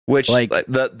 which like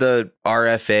the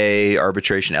RFA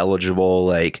arbitration eligible,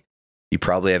 like you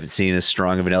probably haven't seen as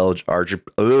strong of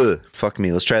an fuck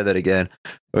me. Let's try that again.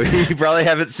 You probably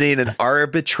haven't seen an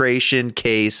arbitration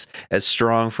case as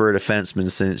strong for a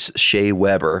defenseman since Shea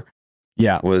Weber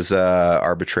was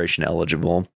arbitration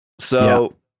eligible.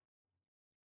 So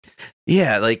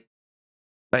like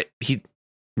he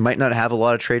might not have a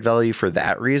lot of trade value for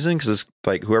that reason, because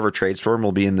like whoever trades for him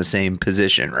will be in the same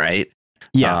position, right?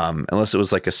 Unless it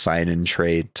was like a sign and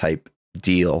trade type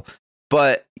deal.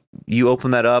 But you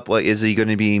open that up, like, is he going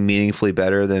to be meaningfully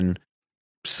better than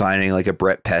signing like a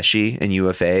Brett Pesce in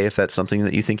UFA, if that's something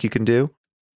that you think you can do?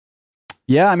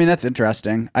 Yeah, I mean, that's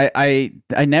interesting. I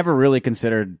never really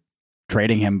considered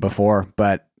trading him before,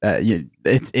 but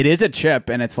it is a chip,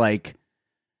 and it's like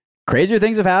crazier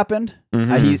things have happened.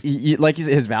 Mm-hmm.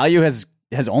 His value has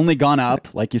only gone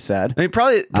up, like you said. I mean,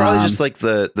 probably just like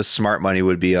the smart money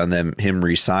would be on him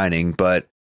re-signing, but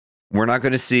we're not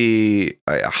going to see.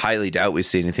 I highly doubt we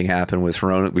see anything happen with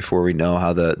Hronek before we know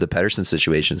how the Pettersson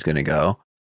situation is going to go.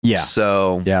 Yeah.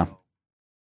 So yeah.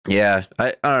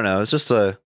 I don't know. It's just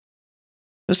a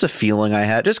feeling I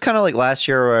had, just kind of like last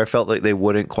year where I felt like they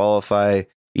wouldn't qualify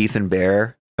Ethan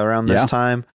Bear around this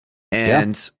time.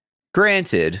 And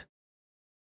granted,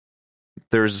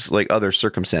 there's like other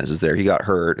circumstances there. He got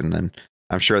hurt, and then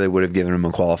I'm sure they would have given him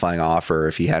a qualifying offer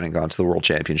if he hadn't gone to the World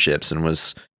Championships and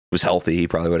was healthy. He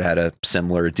probably would have had a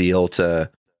similar deal to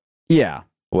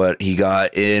what he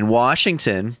got in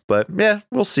Washington. But yeah,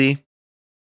 we'll see.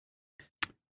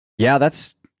 Yeah,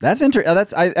 that's interesting.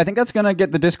 I think that's gonna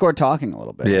get the Discord talking a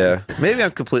little bit. Yeah, maybe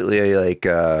I'm completely like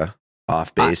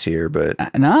off base here, but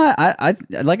no, I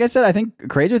like I said, I think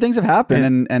crazier things have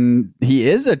happened, and he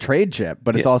is a trade chip,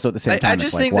 but it's also at the same time. I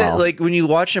just think that like when you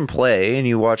watch him play and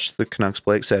you watch the Canucks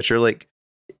play, etc., like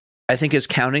I think his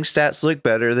counting stats look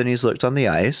better than he's looked on the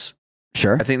ice.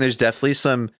 Sure, I think there's definitely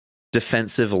some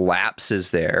defensive lapses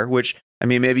there, which I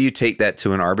mean maybe you take that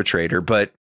to an arbitrator,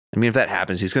 but I mean if that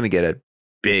happens, he's going to get a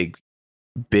big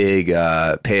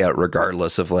payout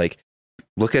regardless of like,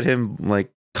 look at him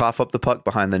like cough up the puck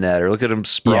behind the net, or look at him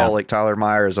sprawl like Tyler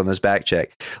Myers on this back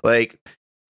check. Like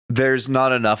there's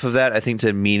not enough of that, I think,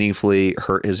 to meaningfully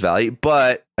hurt his value,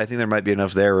 but I think there might be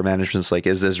enough there where management's like,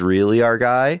 is this really our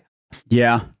guy?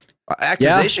 Yeah.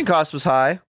 Acquisition cost was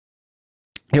high.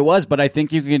 It was, but I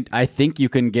think you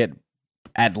can get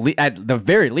at the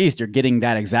very least you're getting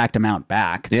that exact amount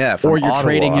back. Yeah. Or you're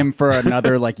trading him for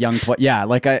another like young player. Yeah.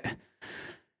 Like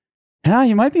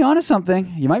you might be onto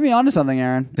something.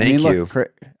 Aaron. Thank you.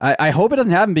 Look, I hope it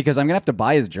doesn't happen, because I'm gonna have to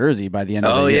buy his jersey by the end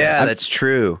of the year. Oh yeah, that's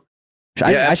true.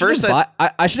 I should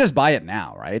just buy it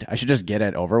now, right? I should just get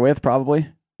it over with, probably.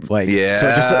 Like,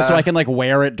 so I can like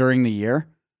wear it during the year.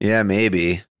 Yeah,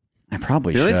 maybe. I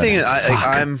probably should. The only thing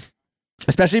I'm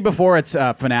especially before it's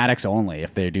Fanatics only,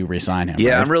 if they do re-sign him.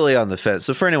 Yeah, right? I'm really on the fence.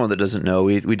 So for anyone that doesn't know,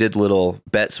 we did little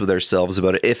bets with ourselves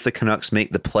about it. If the Canucks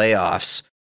make the playoffs,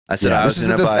 I said I was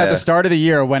going to buy at the start of the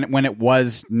year when it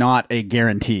was not a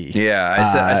guarantee. Yeah, I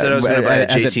said I was going to buy a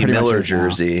JT Miller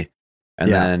jersey,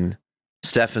 and then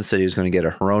Stefan said he was going to get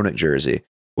a Hronek jersey.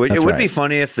 It would be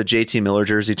funny if the JT Miller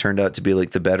jersey turned out to be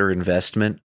like the better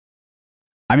investment.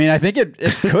 I mean, I think it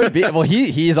could be. Well,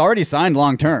 he's already signed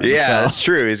long term. Yeah, so. that's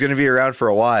true. He's going to be around for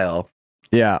a while.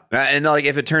 Yeah. And like,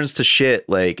 if it turns to shit,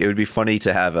 like, it would be funny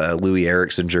to have a Louis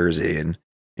Erickson jersey in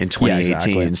 2018.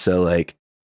 exactly. So like,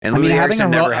 and Louis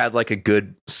Erickson never had like a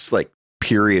good like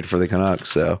period for the Canucks.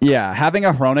 So yeah, having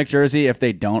a Hronek jersey, if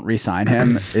they don't re-sign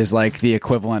him, is like the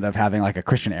equivalent of having like a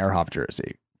Christian Ehrhoff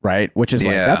jersey, right? Which is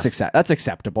like that's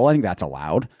acceptable. I think that's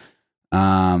allowed.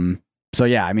 So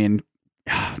yeah, I mean,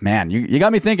 man, you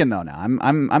got me thinking though. Now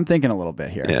I'm thinking a little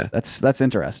bit here. Yeah, that's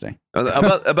interesting.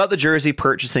 about the jersey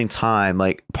purchasing time.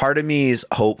 Like, part of me is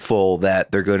hopeful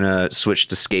that they're going to switch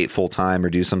to skate full time or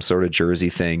do some sort of jersey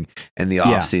thing in the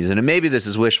off season. And maybe this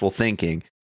is wishful thinking,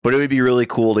 but it would be really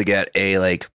cool to get a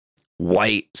like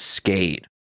white skate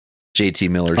JT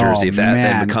Miller jersey if that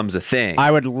then becomes a thing.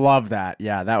 I would love that.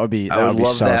 Yeah, that would be. I would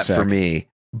love so that sick. for me.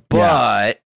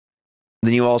 But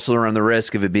then you also run the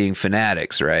risk of it being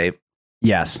Fanatics, right?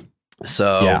 Yes.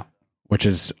 So yeah, which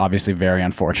is obviously very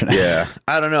unfortunate. Yeah,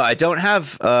 I don't know. I don't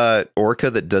have Orca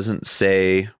that doesn't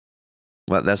say.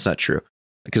 Well, that's not true,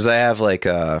 because I have like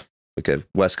a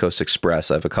West Coast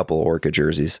Express. I have a couple of Orca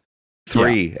jerseys,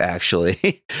 3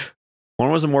 actually.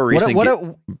 One was a more recent.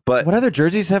 But what other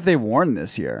jerseys have they worn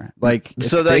this year? Like,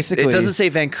 so basically, it doesn't say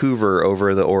Vancouver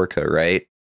over the Orca, right?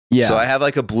 Yeah. So I have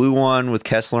like a blue one with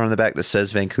Kessler on the back that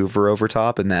says Vancouver over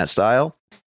top in that style.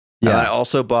 Yeah. And I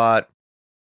also bought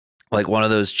like one of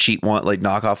those cheap one, like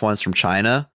knockoff ones from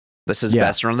China that says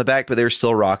Besser on the back, but they were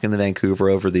still rocking the Vancouver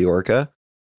over the Orca.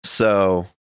 So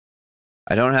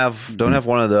I don't have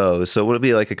one of those. So would it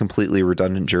be like a completely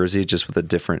redundant jersey just with a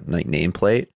different like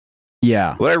nameplate?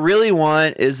 Yeah. What I really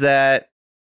want is that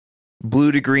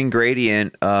blue to green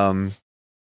gradient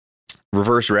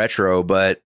reverse retro,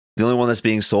 but the only one that's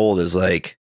being sold is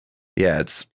like,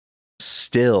 it's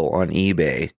still on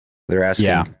eBay. They're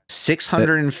asking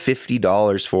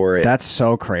 $650 for it. That's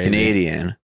so crazy.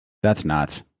 Canadian. That's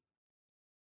nuts.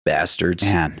 Bastards.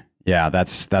 Man. Yeah,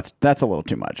 that's a little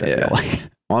too much, I feel like.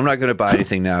 Well, I'm not going to buy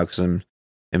anything now because I'm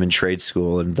in trade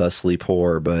school and thusly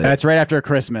poor, but that's right after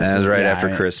Christmas. That's right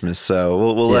after Christmas. So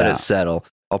we'll let it settle.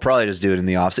 I'll probably just do it in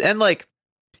the offs. And like,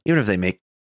 even if they make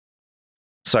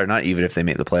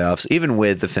the playoffs, even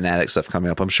with the Fanatic stuff coming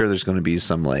up, I'm sure there's going to be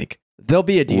some like there'll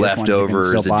be Adidas leftovers, ones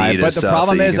you can still buy. Adidas but the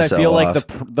problem is, I feel like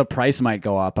off. the price might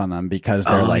go up on them because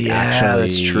they're actually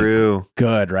that's true.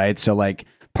 Good, right? So like,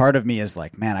 part of me is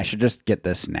like, man, I should just get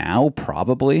this now.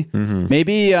 Probably,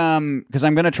 maybe, because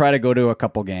I'm gonna try to go to a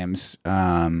couple games.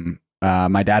 My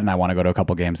dad and I want to go to a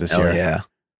couple games this year. Yeah.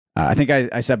 I think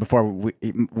I said before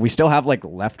we still have like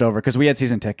leftover because we had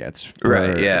season tickets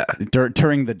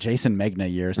during the Jason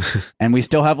Megna years, and we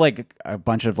still have like a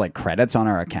bunch of like credits on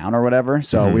our account or whatever.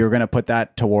 So we were gonna put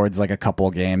that towards like a couple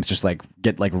games, just like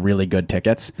get like really good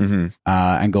tickets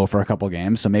and go for a couple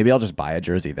games. So maybe I'll just buy a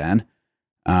jersey then.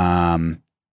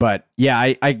 But yeah,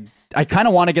 I kind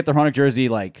of want to get the Hronek jersey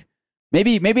like.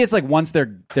 Maybe it's like once they're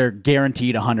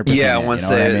guaranteed 100%. Yeah, once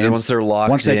they're locked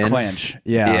in. Once they clinch.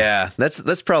 Yeah. Yeah,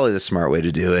 that's probably the smart way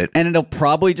to do it. And it'll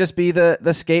probably just be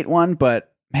the skate one,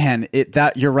 but man,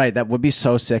 you're right. That would be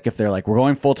so sick if they're like, we're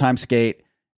going full-time skate,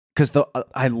 because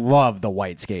I love the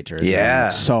white skate jersey. Yeah.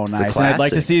 It's so nice. And I'd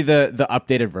like to see the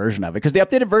updated version of it, because the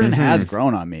updated version has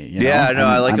grown on me.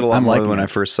 I like it a lot more than when I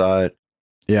first saw it.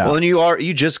 Yeah. Well, and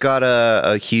you just got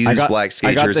a Hughes black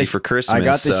skate jersey for Christmas. I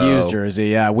got the Hughes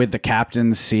jersey, with the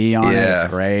captain's C on it. It's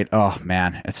great. Oh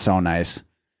man, it's so nice.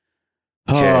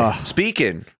 Okay.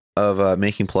 Speaking of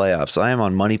making playoffs, I am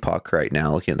on Money Puck right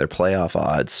now, looking at their playoff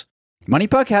odds. Money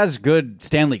Puck has good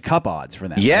Stanley Cup odds for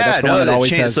them. Yeah, they've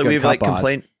changed. So we've like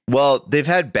complained. Well, they've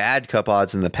had bad cup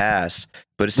odds in the past,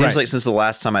 but it seems like since the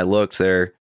last time I looked,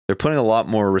 they're putting a lot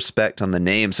more respect on the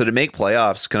name. So to make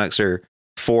playoffs, Canucks are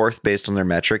 4th based on their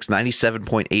metrics,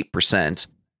 97.8%.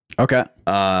 Okay.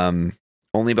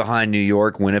 Only behind New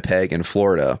York, Winnipeg, and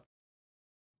Florida.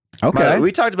 Okay.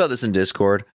 We talked about this in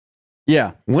Discord.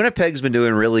 Yeah. Winnipeg's been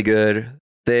doing really good.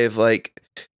 They've like,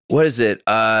 what is it?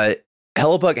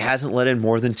 Hellebuck hasn't let in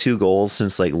more than 2 goals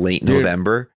since like late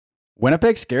November.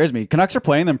 Winnipeg scares me. Canucks are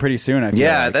playing them pretty soon, I feel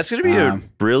like. That's going to be a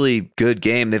really good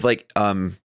game. They've like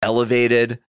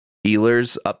elevated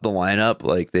Ehlers up the lineup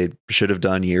like they should have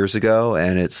done years ago,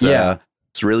 and it's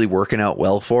really working out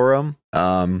well for them.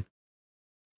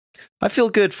 I feel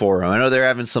good for them. I know they're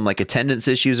having some like attendance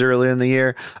issues earlier in the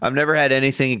year. I've never had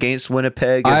anything against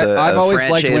Winnipeg as I've always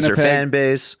liked franchise Winnipeg. or fan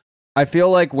base. I feel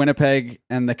like Winnipeg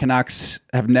and the Canucks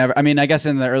have never. I mean, I guess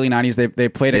in the early '90s they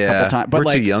played a couple times, but we're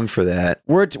like, too young for that.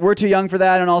 We're too young for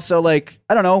that, and also like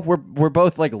I don't know. We're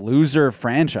both like loser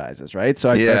franchises, right?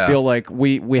 So I feel like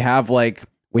we have like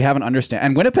we haven't understand,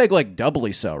 and Winnipeg like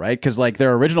doubly so, right? Because like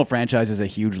their original franchise is a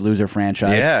huge loser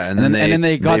franchise. Yeah, and then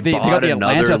they got the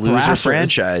Atlanta loser Thrashers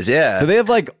franchise. Yeah, so they have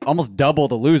like almost double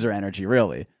the loser energy,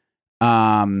 really.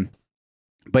 But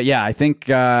yeah, I think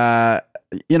I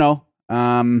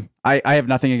have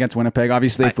nothing against Winnipeg.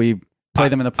 Obviously, if we play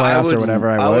them in the playoffs or whatever,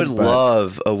 I would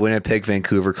love a Winnipeg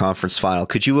Vancouver conference final.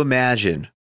 Could you imagine?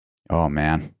 Oh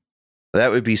man.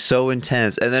 That would be so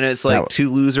intense. And then it's like two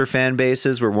loser fan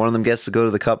bases where one of them gets to go to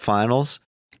the Cup finals.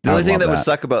 The only thing that would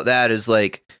suck about that is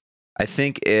like, I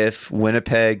think if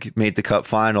Winnipeg made the Cup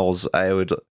finals, I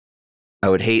would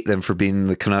hate them for being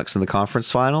the Canucks in the conference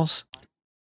finals.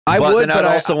 I'd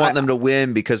also want them to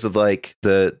win because of like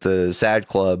the sad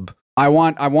club. I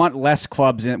want less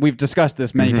clubs in. We've discussed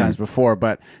this many times before,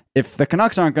 but if the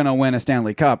Canucks aren't going to win a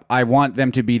Stanley Cup, I want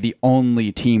them to be the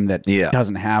only team that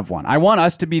doesn't have one. I want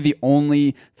us to be the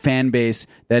only fan base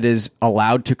that is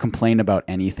allowed to complain about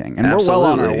anything, and we're well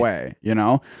on our way, you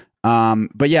know.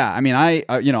 But yeah, I mean,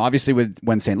 obviously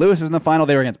when St. Louis was in the final,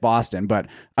 they were against Boston, but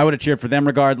I would have cheered for them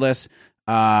regardless.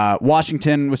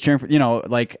 Washington was cheering for,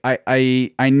 like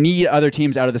I need other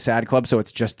teams out of the sad club, so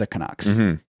it's just the Canucks.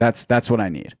 That's what I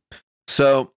need.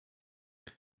 So,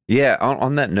 yeah,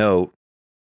 on that note,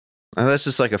 that's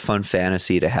just like a fun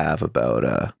fantasy to have about,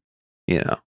 a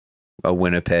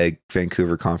Winnipeg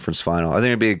Vancouver conference final. I think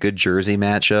it'd be a good jersey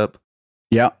matchup.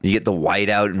 Yeah, you get the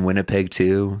whiteout in Winnipeg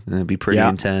too, and it'd be pretty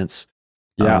intense.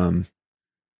 Yeah,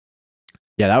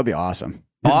 that would be awesome.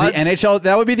 The NHL,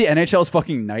 that would be the NHL's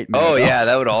fucking nightmare. Oh, yeah,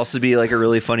 that would also be like a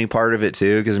really funny part of it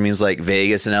too, because it means like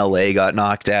Vegas and LA got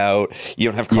knocked out. You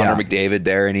don't have Connor McDavid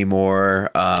there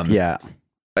anymore.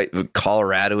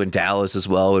 Colorado and Dallas as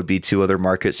well would be two other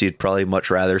markets you'd probably much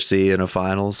rather see in a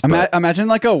finals. Imagine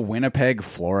like a Winnipeg,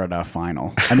 Florida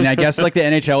final. I mean, I guess like the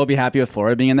NHL would be happy with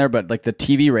Florida being in there, but like the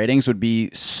TV ratings would be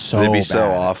so they'd be bad.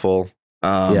 so awful.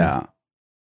 Yeah.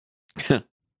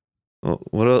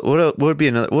 What would be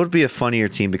what would be a funnier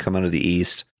team to come out of the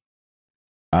East?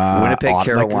 Winnipeg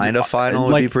Carolina final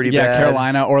would be pretty bad. Yeah,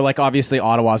 Carolina, or like obviously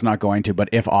Ottawa's not going to, but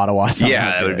if Ottawa,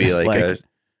 that would be like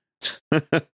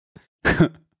a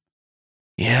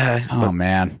yeah. Oh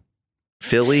man,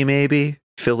 Philly maybe.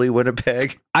 Philly,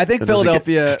 Winnipeg. I think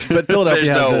Philadelphia, but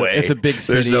Philadelphia has it's a big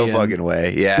city. There's no fucking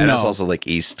way. Yeah, and it's also like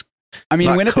East. I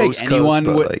mean, Winnipeg,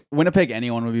 coast, Winnipeg,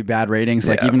 anyone would be bad ratings.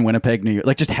 Like even Winnipeg, New York,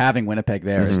 like just having Winnipeg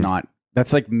there is not.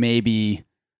 That's like maybe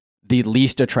the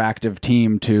least attractive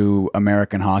team to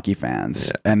American hockey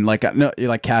fans and like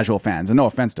casual fans. And no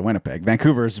offense to Winnipeg,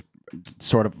 Vancouver's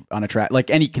sort of unattractive. Like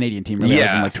any Canadian team, really,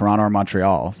 like Toronto or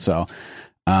Montreal. So,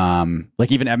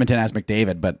 like even Edmonton has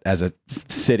McDavid, but as a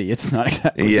city, it's not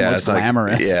exactly the most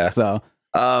glamorous. So,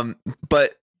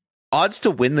 but. Odds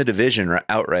to win the division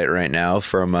outright right now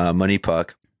from Money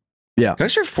Puck. Yeah.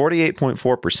 Canucks are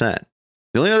 48.4%.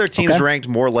 The only other teams ranked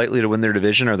more likely to win their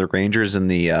division are the Rangers and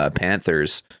the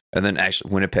Panthers. And then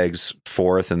actually Winnipeg's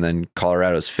 4th and then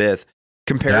Colorado's 5th.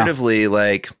 Comparatively,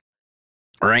 like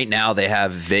right now they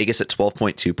have Vegas at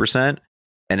 12.2%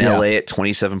 and LA at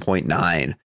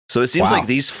 27.9%. So it seems like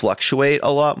these fluctuate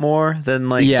a lot more than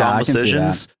like Dom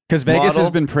Decisions. Because Vegas has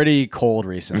been pretty cold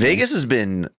recently. Vegas has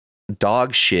been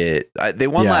dog shit. They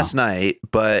won last night,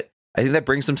 but I think that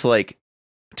brings them to like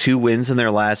 2 wins in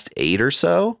their last 8 or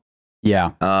so.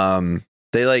 Yeah.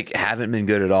 They like haven't been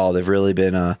good at all. They've really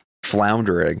been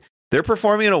floundering. They're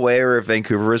performing in a way where if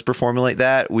Vancouver is performing like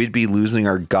that, we'd be losing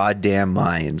our goddamn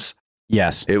minds.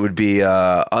 Yes. It would be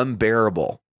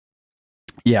unbearable.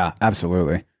 Yeah,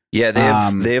 absolutely.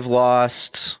 Yeah, they've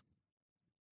lost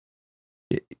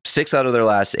 6 out of their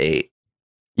last 8.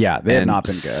 Yeah, they have not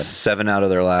been good. 7 out of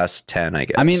their last 10, I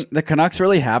guess. I mean, the Canucks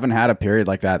really haven't had a period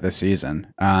like that this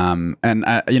season. And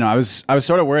I was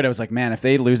sort of worried. I was like, man, if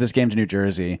they lose this game to New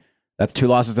Jersey, that's 2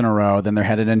 losses in a row. Then they're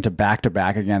headed into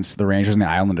back-to-back against the Rangers and the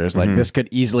Islanders. Like this could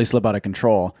easily slip out of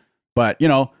control. But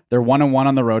they're 1-1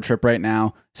 on the road trip right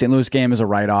now. St. Louis game is a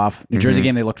write-off. New Jersey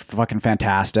game, they looked fucking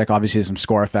fantastic. Obviously, some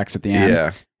score effects at the end.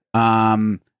 Yeah.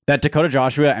 That Dakota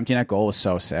Joshua empty net goal was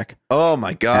so sick. Oh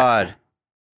my god.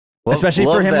 Especially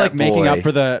for him, like making up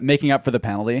for the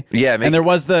penalty. Yeah, and there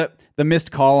was the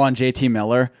missed call on JT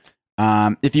Miller.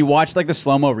 If you watch like the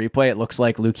slow mo replay, it looks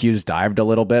like Luke Hughes dived a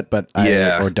little bit,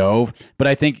 or dove. But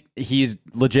I think he's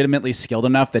legitimately skilled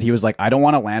enough that he was like, I don't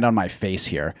want to land on my face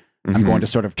here. I'm going to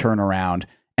sort of turn around,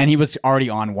 and he was already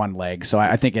on one leg. So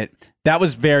I think that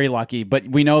was very lucky. But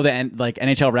we know that like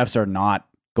NHL refs are not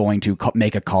going to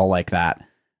make a call like that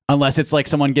unless it's like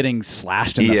someone getting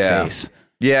slashed in the face.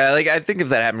 Yeah, like I think if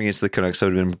that happened against the Canucks, I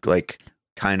would have been like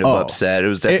kind of upset. It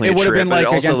was definitely it would have been like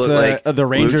also against the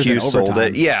Rangers Luke in Hughes overtime. sold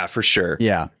it. Yeah, for sure.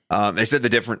 Yeah. I said the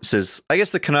difference is I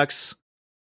guess the Canucks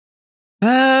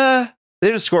They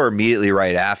didn't score immediately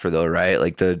right after, though, right?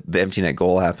 Like the empty net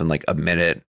goal happened like a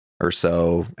minute or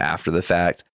so after the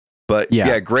fact. But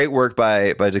yeah, great work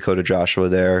by Dakota Joshua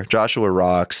there. Joshua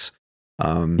rocks.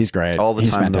 He's great. All the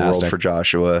He's time fantastic. in the world for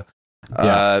Joshua.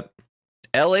 Yeah.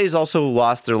 LA's also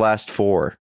lost their last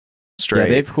 4 straight. Yeah,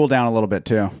 they've cooled down a little bit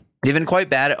too. They've been quite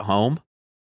bad at home.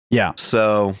 Yeah.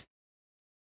 So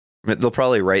they'll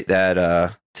probably write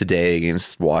that today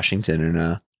against Washington,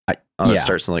 and it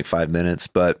starts in like 5 minutes.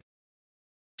 But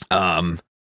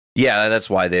yeah, that's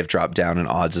why they've dropped down in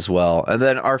odds as well. And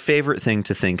then our favorite thing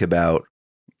to think about,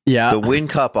 the Win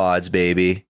Cup odds,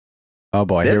 baby. Oh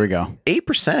boy, here we go.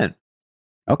 8%.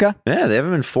 Okay. Yeah, they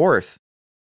haven't been 4th.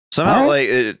 Somehow,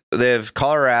 they have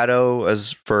Colorado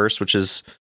as first, which is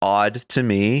odd to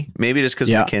me. Maybe just because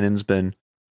McKinnon's been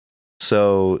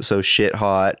so shit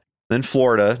hot. Then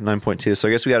Florida 9.2. So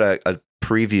I guess we got a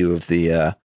preview of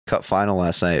the Cup final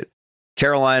last night.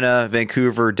 Carolina,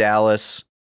 Vancouver, Dallas,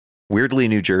 weirdly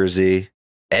New Jersey,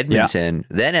 Edmonton,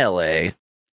 then LA,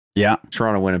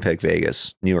 Toronto, Winnipeg,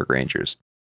 Vegas, New York Rangers.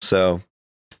 So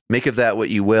make of that what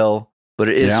you will, but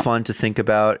it is fun to think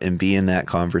about and be in that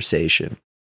conversation.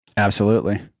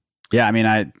 Absolutely. Yeah, I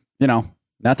mean,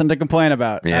 nothing to complain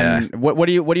about. Yeah. What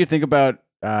do you think about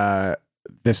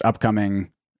this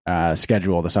upcoming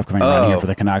schedule, this upcoming run here for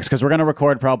the Canucks? Because we're going to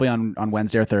record probably on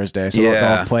Wednesday or Thursday, so they'll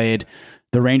have played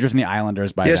the Rangers and the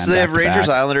Islanders by then. So they have Rangers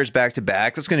Islanders back to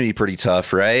back. That's going to be pretty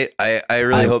tough, right? I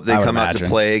really hope they come out to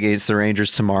play against the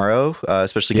Rangers tomorrow,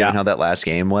 especially given how that last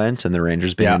game went and the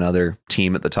Rangers being another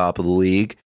team at the top of the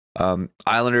league.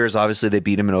 Islanders, obviously they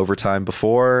beat them in overtime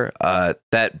before.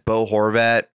 That Bo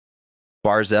Horvat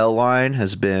Barzell line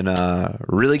has been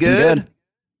really good.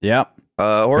 Yeah.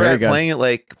 Horvat playing it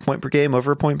like point per game,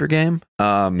 over a point per game.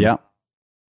 And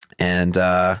then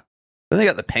they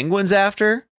got the Penguins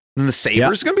after. And the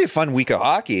Sabres is going to be a fun week of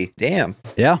hockey. Damn.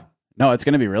 Yeah. No, it's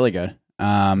going to be really good.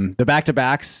 The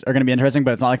back-to-backs are going to be interesting,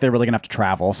 but it's not like they're really going to have to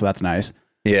travel, so that's nice.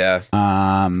 Yeah.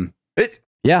 It's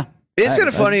kind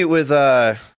of funny with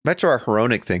back to our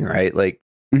Hronek thing, right? Like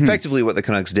effectively what the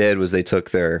Canucks did was they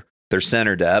took their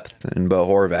center depth in Bo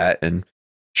Horvat and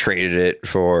traded it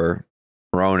for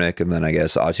Hronek and then I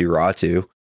guess Aatu Ratu.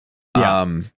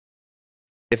 Yeah.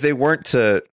 If they weren't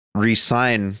to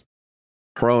re-sign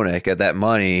Hronek at that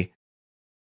money,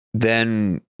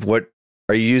 then what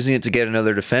are you using it to get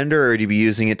another defender, or would you be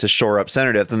using it to shore up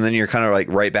center depth? And then you're kind of like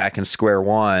right back in square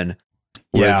one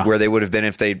with where they would have been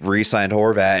if they'd re-signed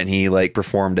Horvat and he like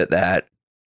performed at that.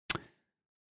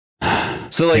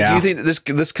 So like, do you think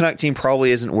that this Canuck team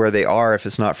probably isn't where they are if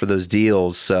it's not for those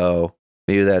deals? So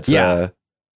maybe that's a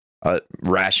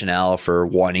rationale for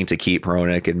wanting to keep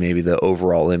Hronek, and maybe the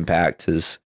overall impact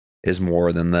is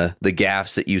more than the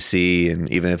gaffes that you see,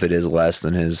 and even if it is less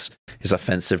than his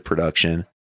offensive production.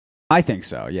 I think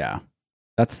so. Yeah,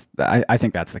 I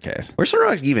think that's the case. We're sort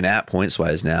of like even at points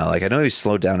wise now. Like I know he's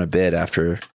slowed down a bit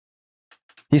after.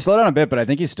 He slowed down a bit, but I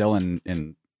think he's still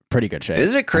in pretty good shape.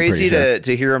 Isn't it crazy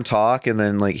to hear him talk and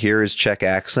then like hear his Czech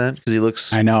accent? Because he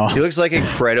looks like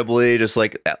incredibly just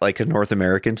like a North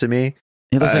American to me.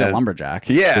 He looks like a lumberjack.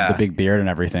 Yeah, with the big beard and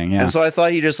everything. Yeah, and so I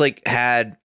thought he just like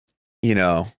had,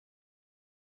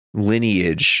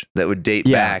 lineage that would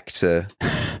date back to.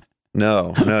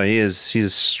 No,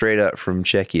 he's straight up from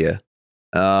Czechia.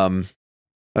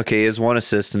 Okay, he has 1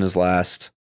 assist in his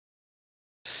last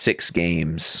 6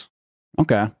 games.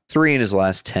 Okay. 3 in his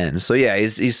last 10. So yeah,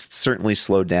 he's certainly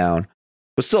slowed down.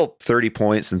 But still 30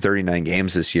 points in 39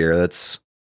 games this year. That's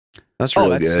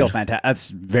really good. Still fantastic. That's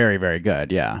very, very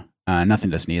good. Yeah.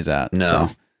 Nothing to sneeze at. No. So.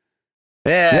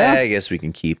 Yeah, I guess we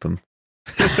can keep him.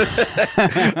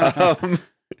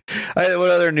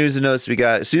 What other news and notes we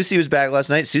got? Susie was back last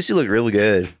night. Susie looked really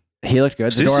good. He looked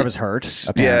good. Zadorov was hurt.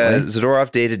 Apparently. Yeah,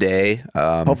 Zadorov day to day.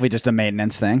 Hopefully just a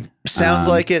maintenance thing. Sounds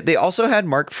like it. They also had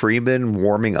Mark Friedman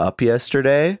warming up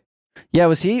yesterday. Yeah,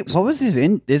 what was his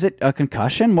is it a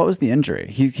concussion? What was the injury?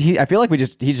 He I feel like he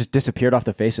just disappeared off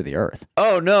the face of the earth.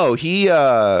 Oh no, he's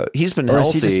been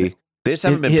healthy. They just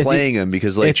haven't been playing him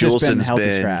because like Julesen's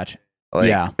been scratch. Like,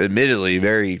 admittedly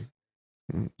very,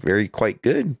 very quite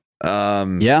good.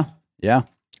 Yeah.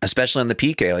 Especially on the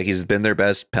PK, like he's been their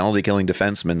best penalty killing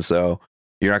defenseman. So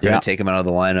you're not going to take him out of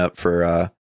the lineup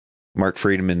for Mark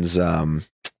Friedman's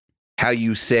how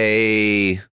you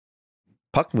say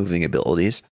puck moving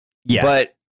abilities. Yes,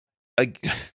 but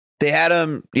they had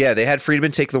him. Yeah, they had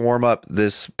Friedman take the warm up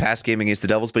this past game against the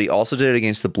Devils, but he also did it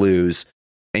against the Blues.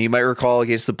 And you might recall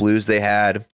against the Blues, they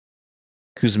had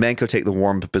Kuzmenko take the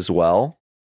warm up as well.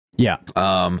 Yeah.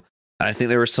 I think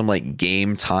there were some like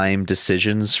game time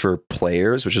decisions for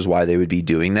players, which is why they would be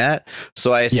doing that.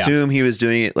 So I assume he was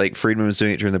doing it like Friedman was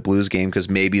doing it during the Blues game because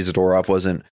maybe Zadorov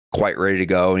wasn't quite ready to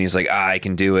go. And he's like, I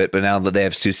can do it. But now that they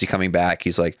have Soucy coming back,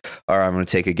 he's like, all right, I'm going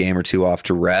to take a game or two off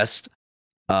to rest.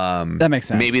 That makes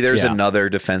sense. Maybe there's another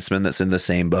defenseman that's in the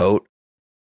same boat.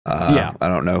 I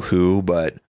don't know who,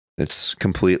 but it's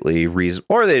completely reasonable.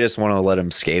 Or they just want to let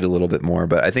him skate a little bit more.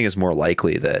 But I think it's more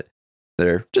likely that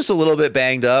they're just a little bit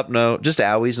banged up. No, just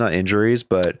owies, not injuries.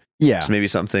 But it's maybe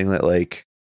something that like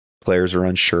players are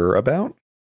unsure about.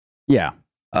 Yeah.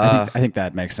 I think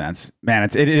that makes sense. Man,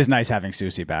 it is nice having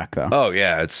Soucy back, though. Oh,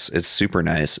 yeah. It's super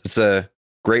nice. It's a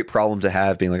great problem to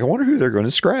have, being like, I wonder who they're going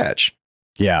to scratch.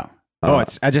 Yeah.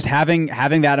 It's just having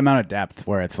that amount of depth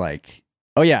where it's like,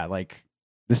 oh, yeah, like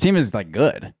this team is like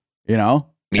good, you know?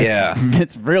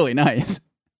 It's really nice.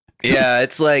 Yeah,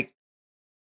 it's like,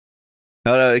 I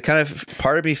don't know, it kind of,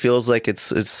 part of me feels like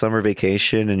it's summer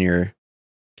vacation and you're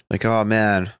like, oh,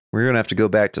 man, we're going to have to go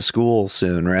back to school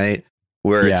soon, right?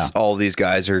 Where it's all these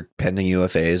guys are pending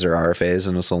UFAs or RFAs,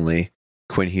 and it's only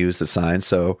Quinn Hughes that signed,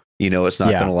 so you know it's not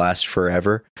going to last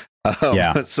forever.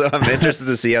 So I'm interested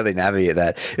to see how they navigate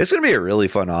that. It's going to be a really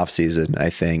fun offseason, I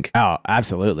think. Oh,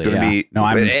 absolutely.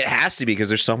 It has to be, because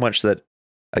there's so much that,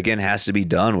 again, has to be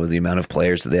done with the amount of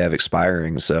players that they have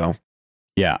expiring. So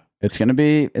yeah, it's going to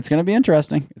be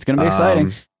interesting. It's going to be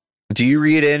exciting. Do you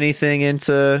read anything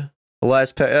into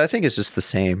Elias Pettersson? I think it's just the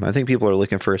same. I think people are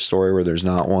looking for a story where there's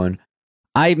not one.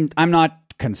 I'm not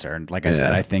concerned. Like I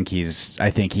said, I think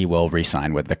he will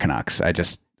re-sign with the Canucks.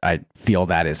 I feel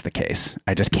that is the case.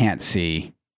 I just can't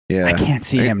see. Yeah, I can't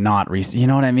see him not you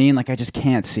know what I mean? Like I just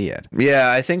can't see it.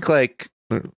 Yeah, I think like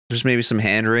there's maybe some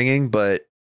hand wringing, but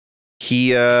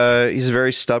he's a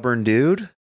very stubborn dude.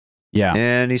 Yeah,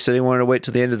 and he said he wanted to wait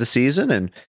till the end of the season, and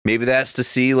maybe that's to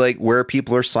see like where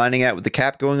people are signing at with the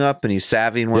cap going up, and he's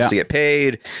savvy and wants to get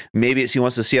paid. Maybe he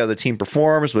wants to see how the team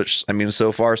performs, which I mean,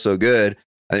 so far so good.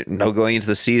 I know going into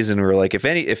the season, we're like, if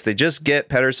they just get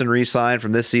Pettersson re-signed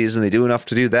from this season, they do enough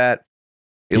to do that,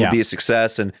 it'll be a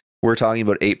success. And we're talking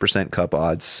about 8% cup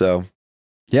odds. So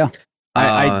yeah,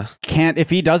 I can't, if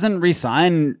he doesn't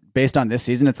re-sign based on this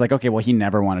season, it's like, okay, well, he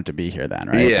never wanted to be here then,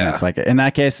 right? Yeah. And it's like, in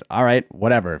that case, all right,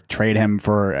 whatever, trade him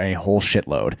for a whole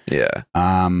shitload. Yeah.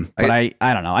 But I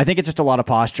don't know. I think it's just a lot of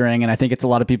posturing, and I think it's a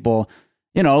lot of people,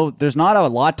 you know, there's not a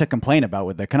lot to complain about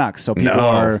with the Canucks. So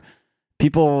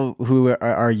people who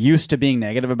are used to being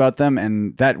negative about them,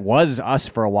 and that was us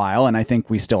for a while, and I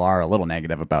think we still are a little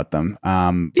negative about them.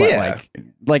 But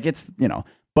like it's, you know,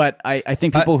 but I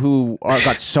think people who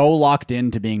got so locked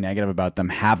into being negative about them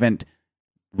haven't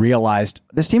realized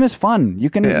this team is fun. You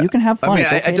can have fun. I mean,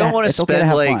 I don't want to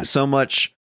spend like so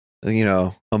much, you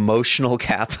know, emotional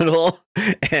capital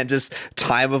and just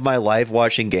time of my life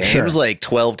watching games, like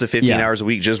 12 to 15 hours a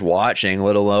week just watching,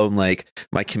 let alone like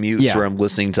my commutes where I'm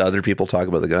listening to other people talk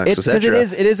about the Canucks, etc.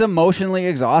 It is emotionally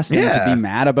exhausting to be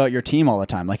mad about your team all the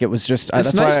time. Like it was just,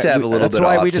 it's nice to have a little bit of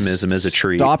optimism as a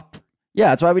treat.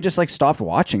 That's why we just like stopped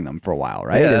watching them for a while,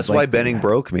 right? Yeah, that's why Benning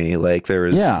broke me. Like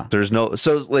there's no,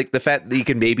 so like the fact that you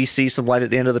can maybe see some light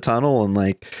at the end of the tunnel, and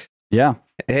like,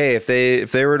 hey, if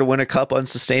they were to win a cup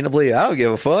unsustainably, I don't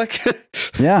give a fuck.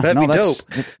 Yeah, that'd be dope.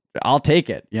 I'll take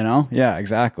it. You know? Yeah,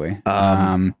 exactly.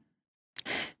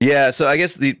 Yeah. So I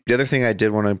guess the other thing I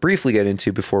did want to briefly get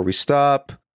into before we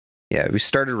stop. Yeah, we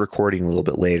started recording a little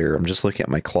bit later. I'm just looking at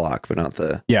my clock, but not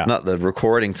the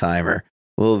recording timer.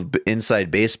 A little inside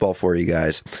baseball for you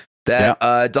guys. That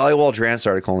Dolly Waldran's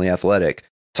article in The Athletic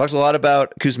talks a lot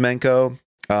about Kuzmenko.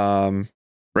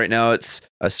 Right now, it's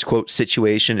a quote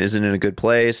situation isn't in a good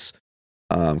place.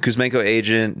 Kuzmenko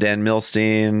agent Dan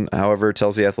Milstein, however,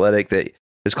 tells The Athletic that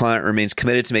his client remains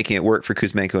committed to making it work for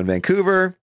Kuzmenko in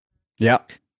Vancouver. Yeah,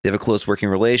 they have a close working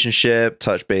relationship,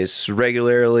 touch base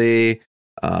regularly.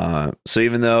 So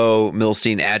even though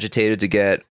Milstein agitated to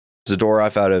get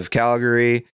Zadorov out of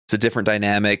Calgary, it's a different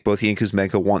dynamic. Both he and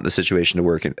Kuzmenko want the situation to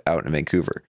work out in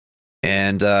Vancouver.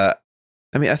 And I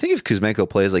mean, I think if Kuzmenko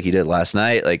plays like he did last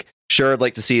night, like, sure, I'd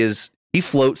like to see he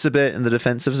floats a bit in the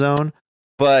defensive zone.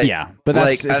 But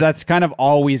that's kind of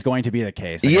always going to be the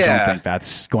case. Like, I don't think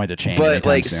that's going to change. But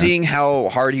like soon. Seeing how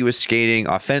hard he was skating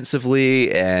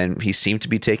offensively, and he seemed to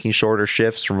be taking shorter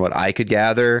shifts from what I could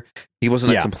gather. He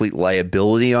wasn't a complete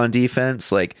liability on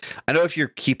defense. Like, I know if you're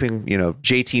keeping, you know,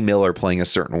 JT Miller playing a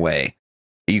certain way,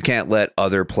 you can't let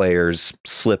other players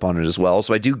slip on it as well.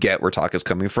 So I do get where Tuukka's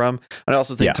coming from. I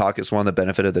also think Tuukka's won the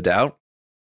benefit of the doubt.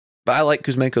 But I like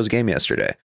Kuzmenko's game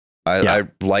yesterday. I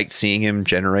liked seeing him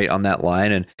generate on that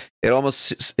line, and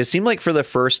it seemed like for the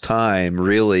first time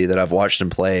really that I've watched him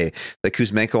play, that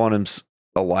Kuzmenko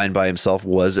a line by himself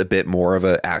was a bit more of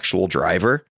an actual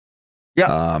driver.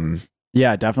 Yeah.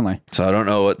 Yeah, definitely. So I don't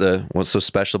know what's so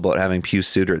special about having Pius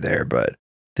Suter there, but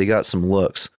they got some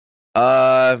looks.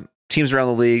 Teams around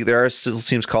the league, there are still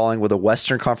teams calling with a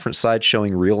Western Conference side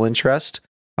showing real interest.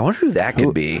 I wonder who that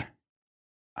could be.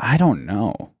 I don't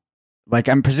know. Like,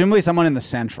 I'm presumably someone in the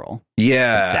Central.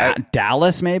 Yeah.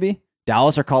 Dallas, maybe?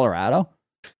 Dallas or Colorado?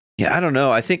 Yeah, I don't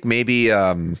know. I think maybe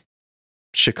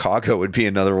Chicago would be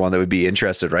another one that would be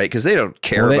interested, right? Because they don't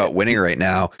care about winning right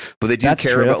now, but they do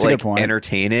care about like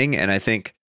entertaining. And I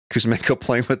think Kuzmenko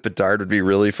playing with Bedard would be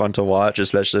really fun to watch,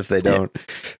 especially if they don't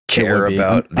care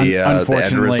about the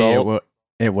end result.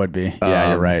 It would be.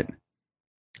 Yeah, you're right.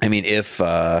 I mean, if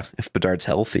Bedard's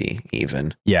healthy,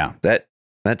 even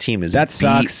that team is that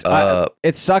sucks.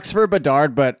 It sucks for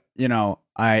Bedard, but you know,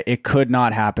 it could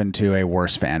not happen to a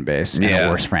worse fan base and a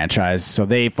worse franchise, so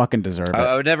they fucking deserve it.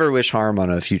 I would never wish harm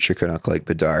on a future Canuck like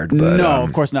Bedard, but no,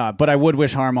 of course not. But I would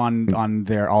wish harm on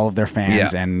all of their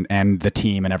fans and the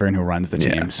team and everyone who runs the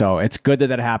team. Yeah. So it's good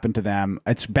that happened to them.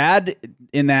 It's bad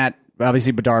in that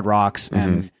obviously Bedard rocks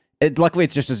and. Luckily,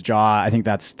 it's just his jaw. I think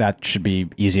that should be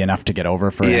easy enough to get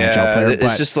over for an NHL player.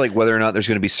 It's just like whether or not there's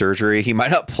going to be surgery. He might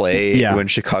not play when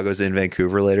Chicago's in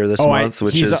Vancouver later this month.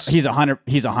 He's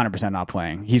 100% not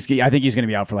playing. I think he's going to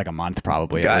be out for like a month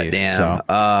probably. God at least.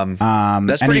 damn. So,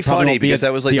 that's pretty funny because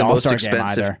that was like the most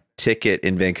expensive ticket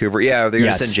in Vancouver. Yeah, are they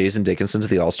going to send Jason Dickinson to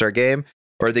the All-Star game?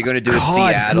 Or are they going to do a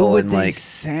Seattle and like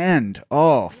send?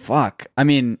 Oh fuck! I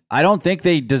mean, I don't think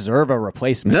they deserve a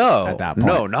replacement. At that point.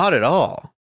 No, not at all.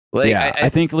 Like, I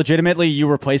think legitimately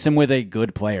you replace him with a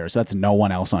good player, so that's no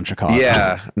one else on Chicago.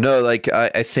 Yeah, no, like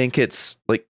I think it's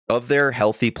like of their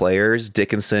healthy players,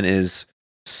 Dickinson is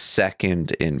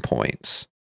second in points.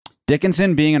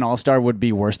 Dickinson being an all-star would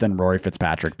be worse than Rory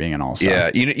Fitzpatrick being an all-star.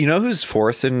 Yeah, you know who's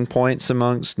fourth in points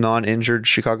amongst non-injured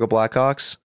Chicago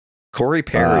Blackhawks? Corey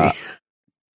Perry.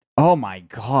 Oh my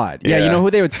god! Yeah, you know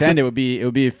who they would send? It would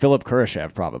be Philip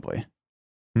Kurashev probably.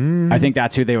 I think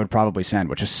that's who they would probably send,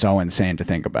 which is so insane to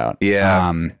think about.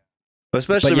 Yeah.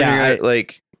 Especially when you're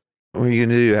like, what are you going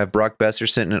to do? Have Brock Besser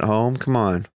sitting at home? Come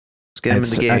on. Let's get him in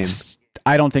the game.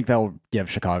 I don't think they'll give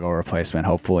Chicago a replacement,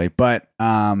 hopefully. But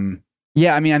I mean,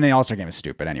 and the All-Star game is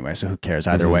stupid anyway, so who cares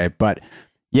either way. But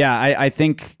yeah, I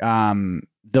think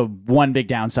the one big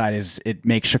downside is it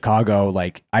makes Chicago,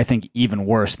 like, I think even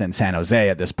worse than San Jose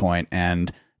at this point and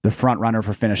the front runner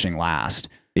for finishing last.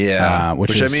 Yeah,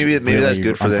 which is maybe really that's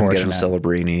good for them getting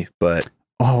Celebrini, but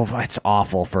it's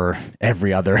awful for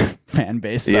every other fan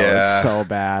base. Though. It's so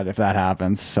bad if that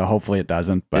happens. So hopefully it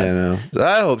doesn't. But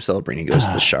I hope Celebrini goes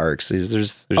to the Sharks.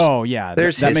 There's there's that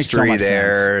history makes so much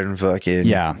there, sense. and fucking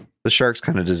the Sharks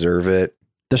kind of deserve it.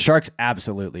 The Sharks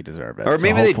absolutely deserve it, or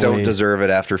maybe they don't deserve it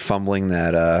after fumbling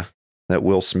that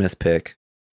Will Smith pick.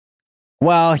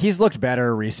 Well, he's looked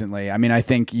better recently. I mean, I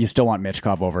think you still want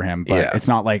Michkov over him, but it's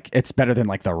not like it's better than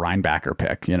like the Reinbacher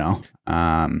pick, you know?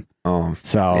 We'll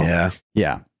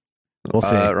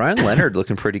see. Ryan Leonard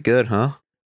looking pretty good, huh?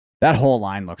 That whole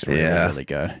line looks really, really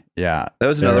good. Yeah. That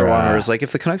was another one where it's like,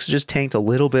 if the Canucks just tanked a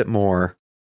little bit more.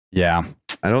 Yeah.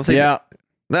 I don't think. Yeah.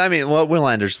 I mean, well,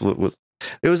 Willanders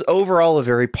it was overall a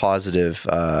very positive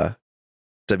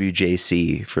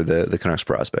WJC for the Canucks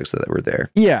prospects that were there.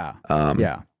 Yeah.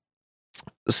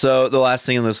 So the last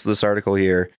thing in this article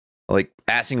here, like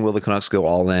asking will the Canucks go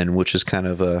all in, which is kind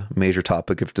of a major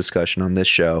topic of discussion on this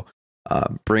show.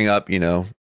 Bring up,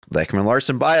 Lekman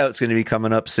Larson buyout's going to be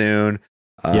coming up soon.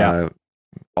 Nearly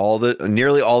all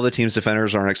the team's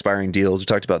defenders are on expiring deals. We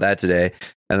talked about that today,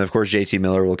 and of course JT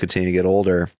Miller will continue to get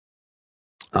older.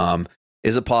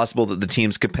 Is it possible that the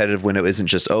team's competitive window isn't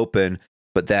just open,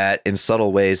 but that in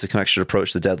subtle ways the Canucks should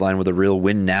approach the deadline with a real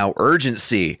win now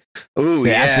urgency? Ooh,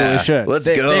 they absolutely should. Let's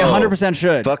go. They 100%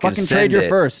 should. Fucking trade your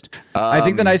first. I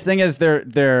think the nice thing is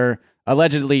they're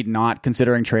allegedly not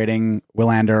considering trading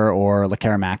Willander or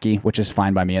Lekaramaki, which is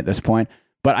fine by me at this point.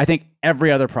 But I think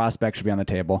every other prospect should be on the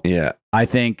table. Yeah. I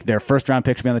think their first round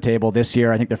pick should be on the table this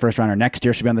year. I think their first rounder next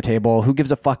year should be on the table. Who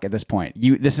gives a fuck at this point?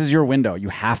 This is your window. You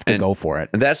have to go for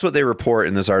it. And that's what they report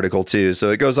in this article too.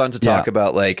 So it goes on to talk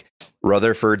about like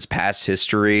Rutherford's past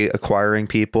history acquiring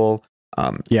people.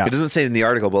 It doesn't say it in the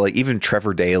article, but like even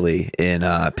Trevor Daley in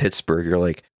Pittsburgh, you're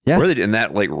like, and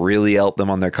that like really helped them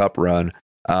on their cup run.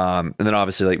 And then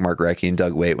obviously like Mark Recchi and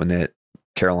Doug Weight when that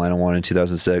Carolina won in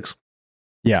 2006.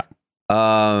 Yeah.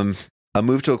 A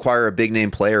move to acquire a big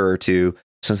name player or two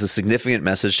sends a significant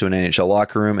message to an NHL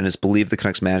locker room, and it's believed the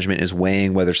Canucks management is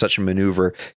weighing whether such a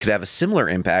maneuver could have a similar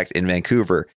impact in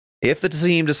Vancouver. If the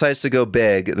team decides to go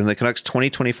big, then the Canucks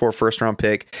 2024 first round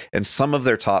pick and some of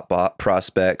their top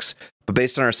prospects but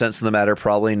based on our sense of the matter,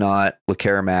 probably not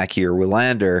Lekaramaki or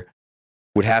Willander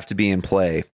would have to be in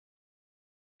play.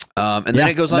 And then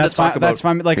it goes on to talk about that's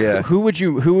fine. Like who would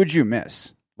you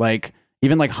miss? Like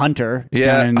even like Hunter.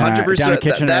 Yeah, down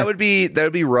 100%. That would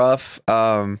be rough.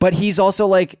 But he's also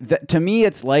like to me,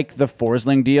 it's like the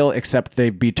Forsling deal, except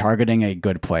they'd be targeting a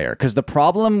good player. Because the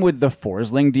problem with the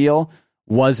Forsling deal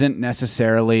wasn't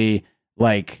necessarily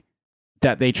like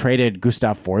that they traded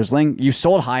Gustav Forsling. You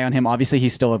sold high on him. Obviously,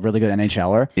 he's still a really good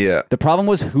NHLer. Yeah. The problem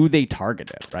was who they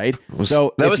targeted, right?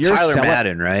 So that was Tyler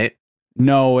Madden, right?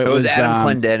 No, it was Adam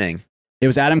Clendenning. It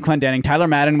was Adam Clendenning. Tyler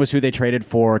Madden was who they traded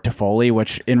for Toffoli,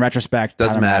 which in retrospect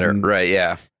doesn't matter, right?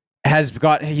 Yeah,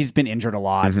 he's been injured a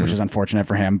lot, which is unfortunate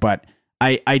for him. But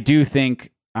I do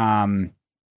think, if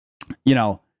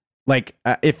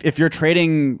you're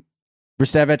trading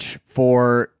Rustevich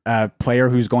for a player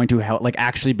who's going to help, like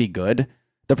actually be good.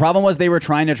 The problem was they were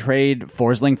trying to trade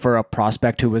Forsling for a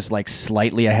prospect who was like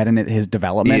slightly ahead in his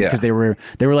development because they were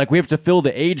like, we have to fill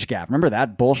the age gap. Remember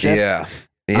that bullshit? Yeah.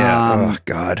 Oh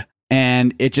God.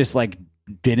 And it just like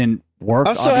didn't work.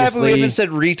 I'm so happy we haven't said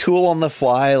retool on the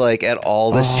fly like at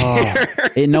all this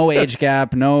year. No age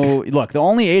gap. Look, the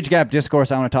only age gap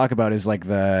discourse I want to talk about is like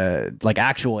the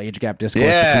actual age gap discourse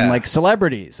between like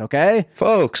celebrities. Okay,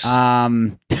 folks.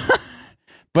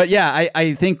 But yeah,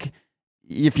 I think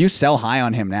if you sell high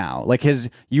on him now, like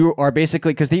you are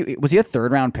basically, because was he a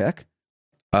 3rd round pick?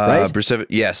 Right?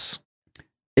 Yes.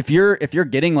 If you're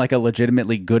getting like a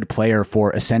legitimately good player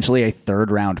for essentially a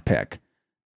 3rd round pick,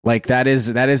 like that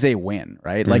is a win,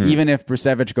 right? Like even if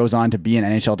Brusevich goes on to be an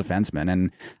NHL defenseman,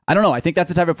 and I don't know, I think that's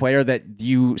the type of player that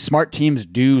smart teams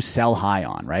do sell high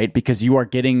on, right? Because you are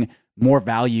getting more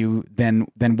value than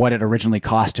what it originally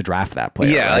cost to draft that player.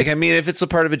 Yeah, right? like I mean, if it's a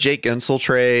part of a Jake Gensel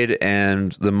trade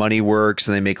and the money works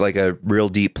and they make like a real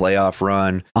deep playoff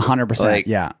run, 100%. Like,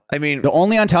 yeah, I mean, the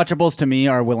only untouchables to me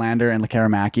are Willander and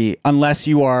Lekaramaki, unless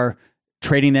you are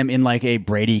trading them in like a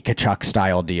Brady Tkachuk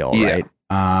style deal, right?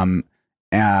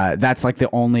 That's like the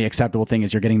only acceptable thing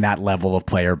is you're getting that level of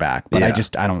player back. But I don't see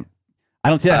that happening. I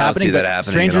don't see that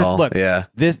happening strangers, at all. Look, yeah.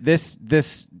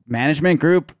 This management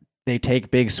group, they take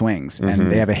big swings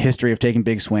and they have a history of taking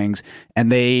big swings,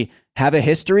 and they have a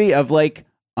history of like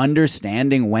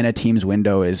understanding when a team's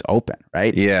window is open,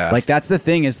 right? Yeah. Like that's the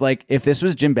thing is like, if this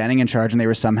was Jim Benning in charge and they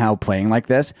were somehow playing like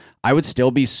this, I would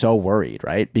still be so worried,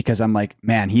 right? Because I'm like,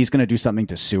 man, he's going to do something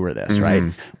to sewer this,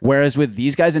 right? Whereas with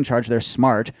these guys in charge, they're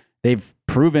smart. They've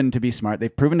proven to be smart.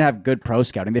 They've proven to have good pro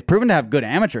scouting. They've proven to have good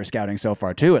amateur scouting so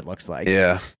far too, it looks like.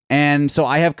 Yeah. And so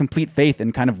I have complete faith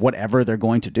in kind of whatever they're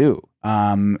going to do.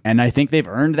 And I think they've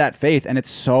earned that faith, and it's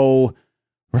so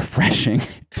refreshing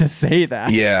to say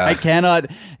that. Yeah. I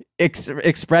cannot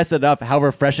express enough how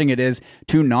refreshing it is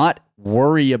to not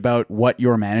worry about what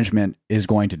your management is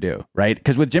going to do, right?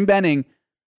 Because with Jim Benning,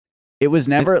 it was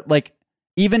never like,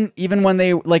 even when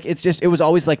they like, it was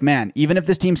always like, man, even if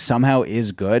this team somehow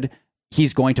is good,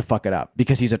 he's going to fuck it up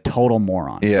because he's a total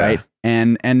moron, right?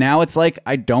 And now it's like,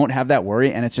 I don't have that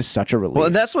worry, and it's just such a relief. Well,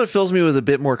 and that's what fills me with a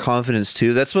bit more confidence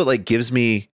too. That's what like gives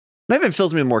me, not even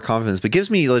fills me with more confidence, but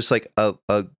gives me just like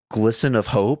a glisten of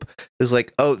hope. Is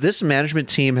like, oh, this management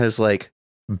team has like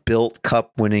built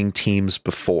cup winning teams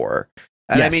before.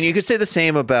 And I mean, you could say the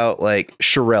same about like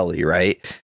Chiarelli, right?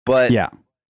 But yeah,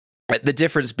 the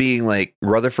difference being like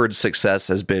Rutherford's success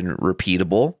has been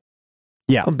repeatable.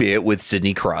 Yeah. Albeit with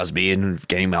Sidney Crosby and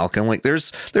Kenny Malcolm. Like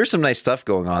there's some nice stuff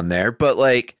going on there, but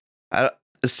like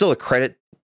it's still a credit.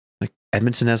 Like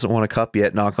Edmonton hasn't won a cup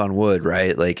yet, knock on wood,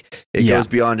 right? Like it goes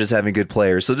beyond just having good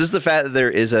players. So just the fact that there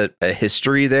is a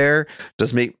history there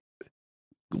does make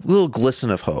a little glisten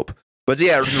of hope. But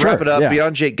yeah, to wrap it up,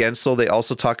 beyond Jake Gensel, they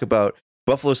also talk about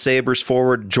Buffalo Sabres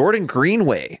forward Jordan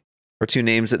Greenway are two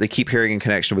names that they keep hearing in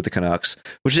connection with the Canucks,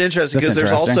 which is interesting because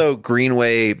there's also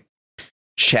Greenway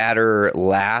chatter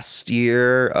last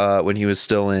year when he was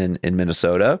still in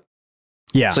Minnesota.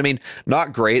 Yeah. So I mean,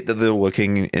 not great that they're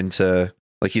looking into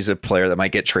like he's a player that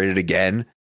might get traded again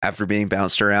after being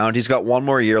bounced around. He's got one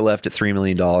more year left at $3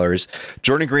 million.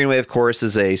 Jordan Greenway, of course,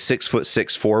 is a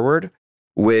 6'6" forward,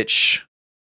 which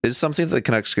is something that the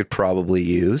Canucks could probably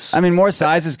use. I mean, more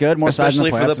size is good. More size in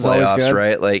the playoffs, for the playoffs, is good.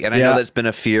 right? Like, and I know that's been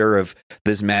a fear of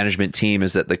this management team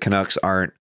is that the Canucks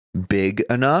aren't big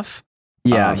enough.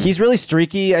 Yeah, he's really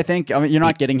streaky, I think. I mean, you're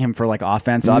not getting him for like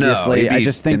offense, obviously. No, I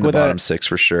just think in the bottom six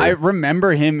for sure. I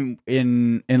remember him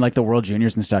in like the World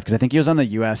Juniors and stuff because I think he was on the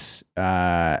US.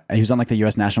 He was on like the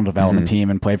US national development team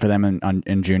and played for them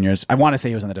in juniors. I want to say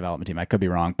he was on the development team. I could be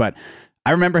wrong, but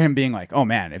I remember him being like, "Oh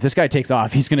man, if this guy takes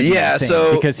off, he's going to be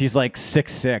insane because he's like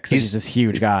 6'6". He's this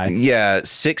huge guy. Yeah,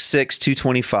 6'6",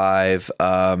 225,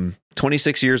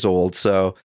 26 years old.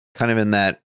 So kind of in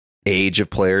that age of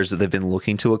players that they've been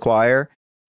looking to acquire.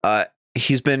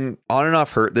 He's been on and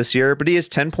off hurt this year, but he has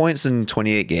 10 points in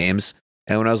 28 games.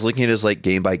 And when I was looking at his like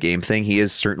game by game thing, he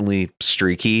is certainly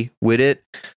streaky with it.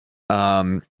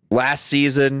 Last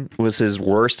season was his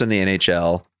worst in the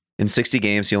NHL. In 60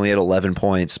 games, he only had 11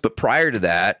 points. But prior to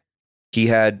that, he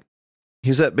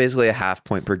was at basically a half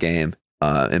point per game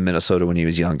in Minnesota when he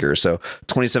was younger. So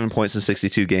 27 points in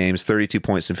 62 games, 32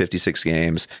 points in 56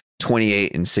 games,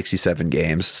 28 in 67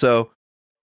 games. So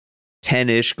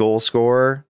 10-ish goal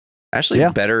scorer. Actually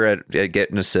better at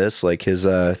getting assists. Like his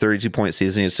 32-point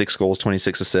season, he had 6 goals,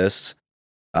 26 assists.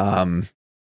 Could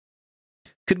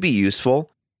be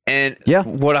useful. And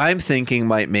what I'm thinking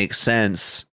might make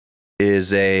sense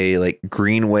is a like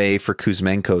Greenway for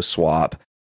Kuzmenko swap,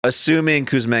 assuming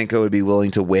Kuzmenko would be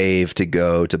willing to waive to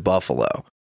go to Buffalo,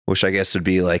 which I guess would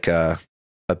be like a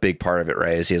big part of it,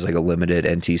 right? As he has like a limited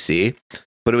NTC,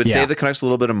 but it would save the Canucks a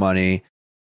little bit of money.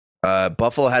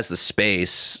 Buffalo has the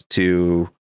space to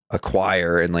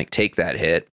acquire and like take that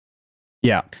hit.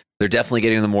 Yeah, they're definitely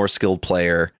getting the more skilled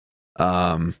player.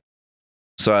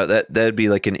 So that'd be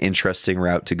like an interesting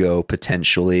route to go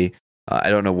potentially.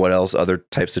 I don't know what else other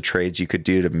types of trades you could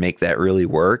do to make that really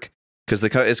work, because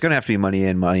it's going to have to be money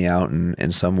in, money out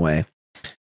in some way.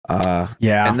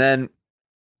 And then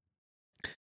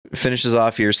finishes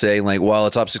off here saying like, while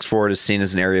a top 6 forward is seen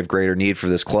as an area of greater need for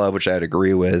this club, which I'd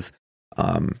agree with,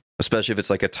 especially if it's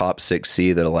like a top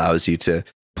 6C that allows you to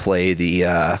play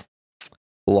the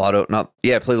lotto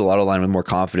line with more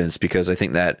confidence, because I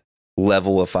think that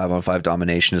level of 5-on-5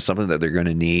 domination is something that they're going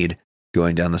to need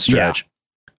going down the stretch.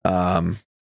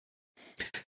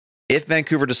 If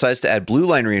Vancouver decides to add blue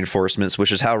line reinforcements,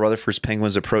 which is how Rutherford's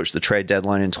Penguins approached the trade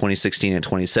deadline in 2016 and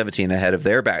 2017 ahead of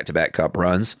their back-to-back cup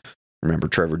runs, remember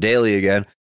Trevor Daley again,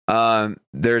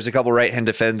 there's a couple right-hand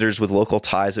defenders with local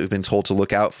ties that we've been told to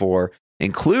look out for,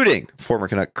 including former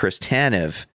Canuck Chris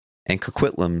Tanev and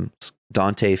Coquitlam's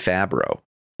Dante Fabro.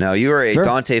 Now, you are a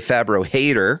Dante Fabro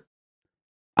hater.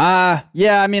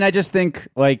 Yeah, I mean, I just think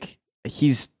like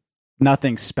he's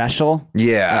nothing special.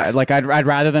 Yeah. Like I'd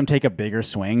rather them take a bigger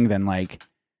swing than like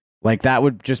that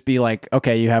would just be like,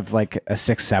 okay, you have like a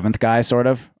 6th, 7th guy sort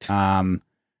of.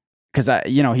 Cause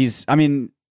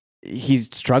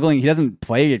he's struggling. He doesn't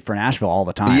play for Nashville all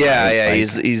the time. Yeah. Right? Yeah.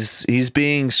 Like, he's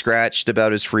being scratched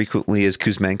about as frequently as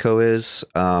Kuzmenko is,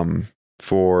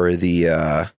 for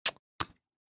the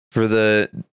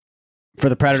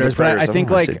Predators. But I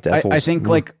think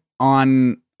like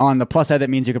on the plus side, that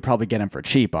means you could probably get him for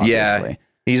cheap, obviously. Yeah,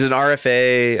 he's an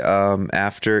RFA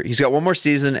after he's got one more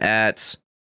season at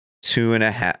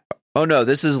 2.5. Oh no,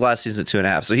 this is last season at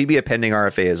 2.5. So he'd be a pending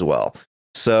RFA as well.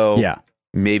 So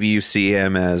maybe you see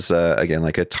him as again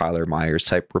like a Tyler Myers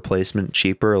type replacement,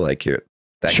 cheaper. Like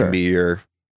that can be your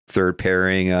third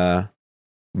pairing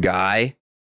guy.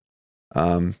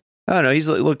 I don't know. He's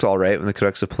looked all right when the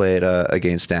Canucks have played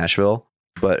against Nashville,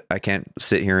 but I can't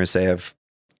sit here and say I've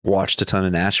watched a ton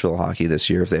of Nashville hockey this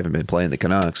year if they haven't been playing the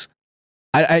Canucks.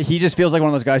 He just feels like one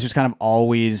of those guys who's kind of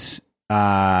always,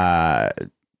 in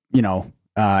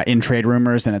trade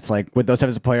rumors, and it's like with those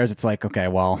types of players, it's like, okay,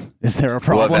 well, is there a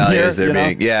problem? What value here, is there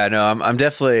being? Yeah, no, I'm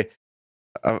definitely.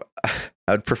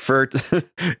 I'd prefer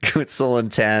Gutzel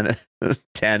and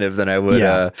Tanev than I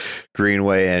would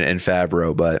Greenway and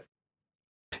Fabro, but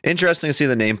interesting to see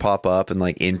the name pop up and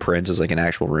like in print as like an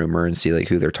actual rumor and see like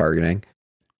who they're targeting.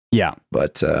 Yeah.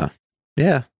 But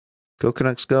go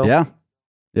Canucks go. Yeah.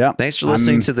 Yeah. Thanks for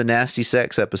listening to the Nasty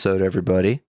Sex episode,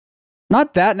 everybody.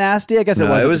 Not that nasty. I guess it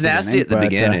was. It was nasty at the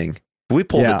beginning. We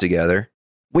pulled it together.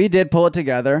 We did pull it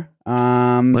together.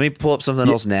 Let me pull up something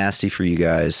else nasty for you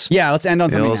guys. Yeah, let's end on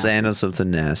something nasty. Let's end on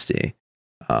something nasty.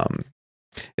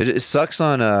 It sucks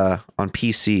on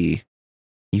PC.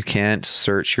 You can't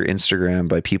search your Instagram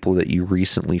by people that you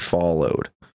recently followed.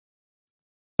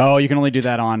 Oh, you can only do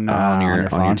that on your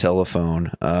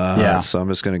telephone. So I'm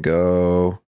just gonna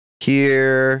go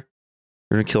here.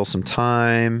 We're gonna kill some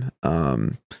time.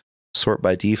 Sort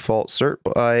by default, sort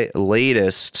by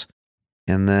latest,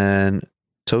 and then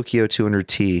Tokyo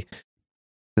 200T.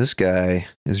 This guy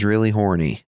is really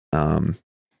horny. You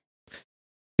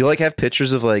like have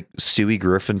pictures of like Stewie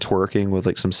Griffin twerking with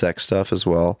like some sex stuff as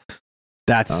well.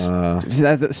 That's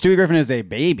Stewie Griffin is a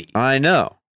baby. I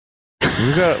know.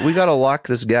 We gotta lock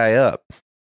this guy up.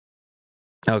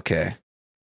 Okay.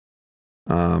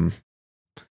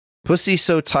 Pussy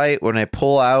so tight when I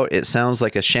pull out, it sounds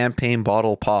like a champagne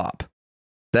bottle pop.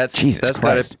 That's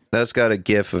got a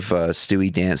gif of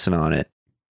Stewie dancing on it.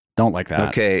 Don't like that.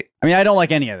 Okay. I mean, I don't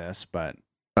like any of this, but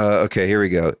okay, here we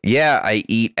go. Yeah, I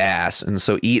eat ass, and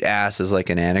so eat ass is like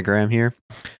an anagram here.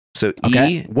 So Okay.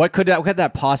 E, What could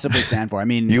that possibly stand for? I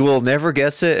mean, you will never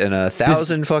guess it in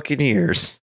 1,000 fucking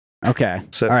years. okay.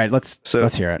 So- All right, let's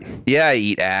hear it. Yeah, I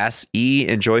eat ass. E,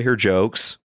 enjoy her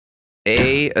jokes.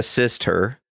 A, assist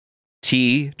her.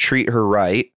 T, treat her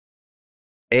right.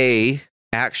 A,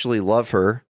 actually love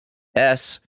her.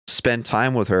 S, spend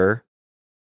time with her.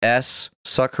 S,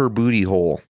 suck her booty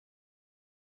hole.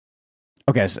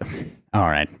 Okay, so all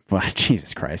right. Well,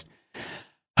 Jesus Christ.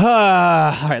 All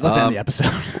right, let's end the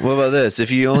episode. What about this?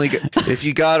 If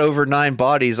you got over 9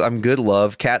 bodies, I'm good,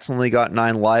 love. Cat's only got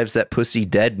 9 lives. That pussy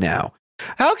dead now.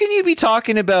 How can you be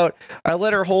talking about? I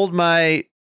let her hold my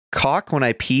cock when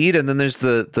I peed, and then there's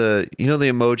the you know the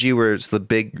emoji where it's the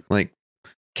big like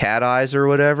cat eyes or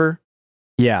whatever.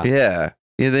 Yeah. Yeah.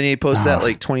 Then you post that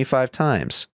like 25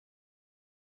 times.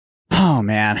 Oh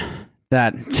man,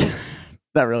 that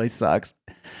really sucks.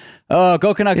 Oh,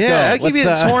 go Canucks, Yeah, go! how can you be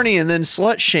Let's, this horny and then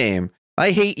slut shame?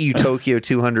 I hate you, Tokyo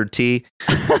 200T.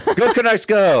 Go Canucks,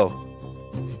 go!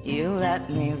 You let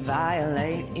me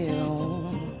violate you.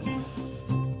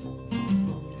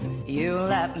 You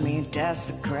let me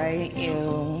desecrate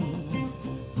you.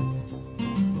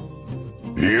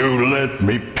 You let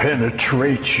me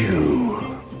penetrate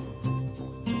you.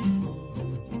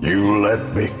 You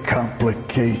let me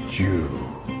complicate you.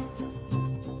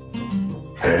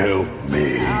 Help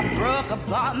me. I broke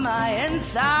apart my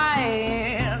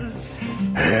insides.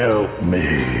 Help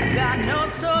me. Got no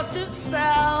soul to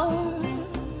sell.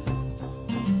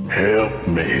 Help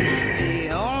me. The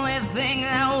only thing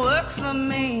that works for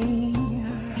me.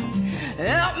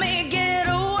 Help me get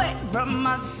away from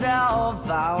myself.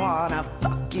 I wanna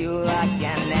fuck you like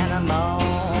an animal.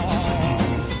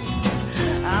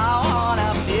 I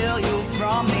wanna feel you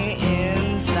from the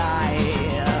inside.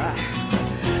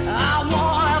 I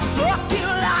wanna fuck you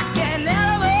like an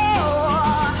animal.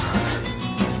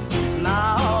 My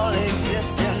whole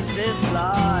existence is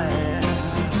blind.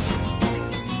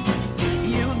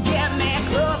 You get me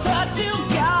closer to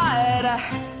God.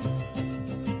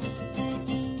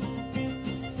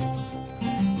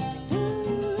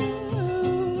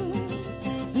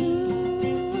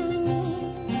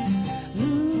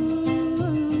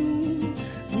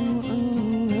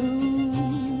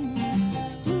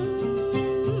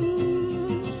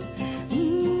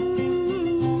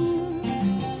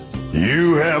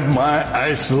 You have my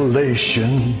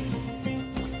isolation.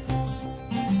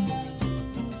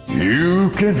 You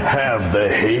can have the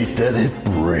hate that it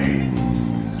brings.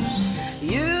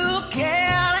 You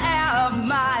can have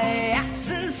my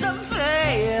absence of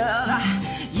faith.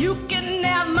 You can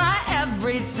have my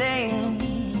everything.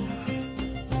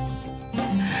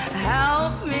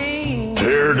 Help me.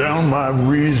 Tear down my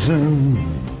reason.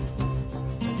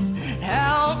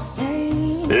 Help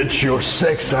me. It's your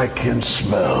sex I can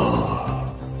smell.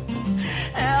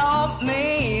 Help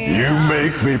me. You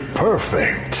make me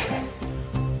perfect.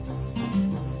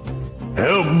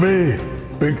 Help me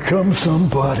become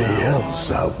somebody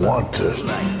else. I want to.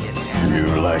 You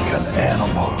like an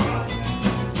animal.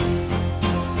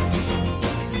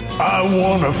 I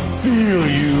want to feel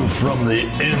you from the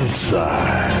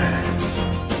inside.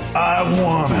 I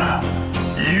wanna.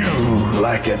 You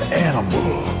like an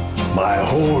animal. My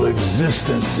whole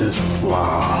existence is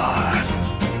flawed.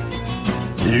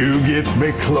 You get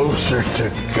me closer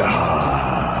to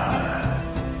God.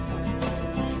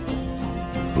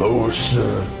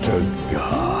 Closer to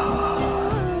God.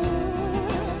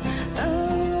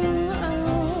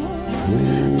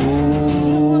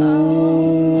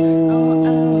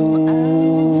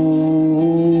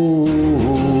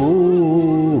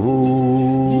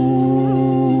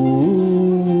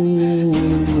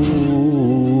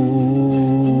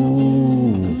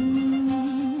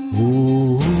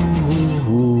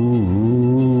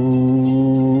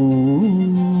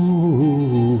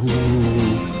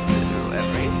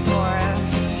 Every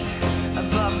forest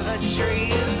above the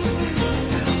trees,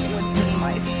 within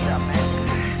my stomach,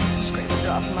 scraped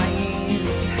off my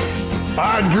knees.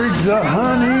 I drink the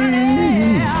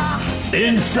honey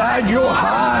inside your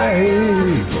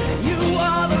hive. You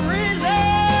are the reason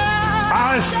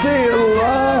I stay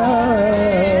alive.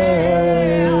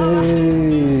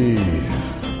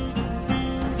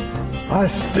 I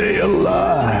stay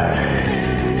alive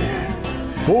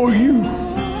for you.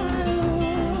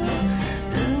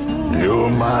 You're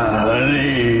my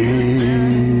honey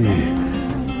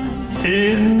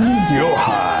in your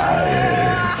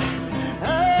hive.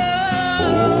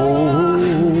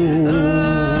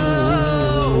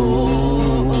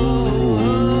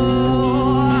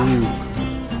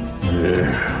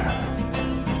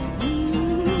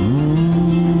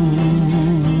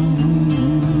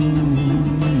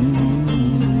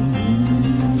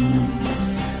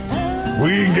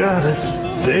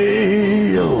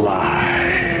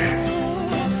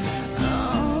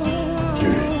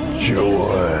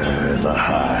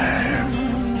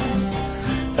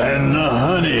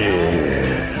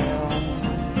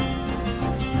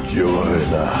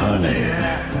 the honey.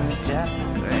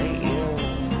 Desperate you.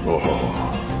 Oh,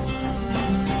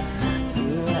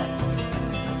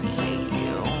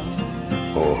 You.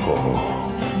 oh,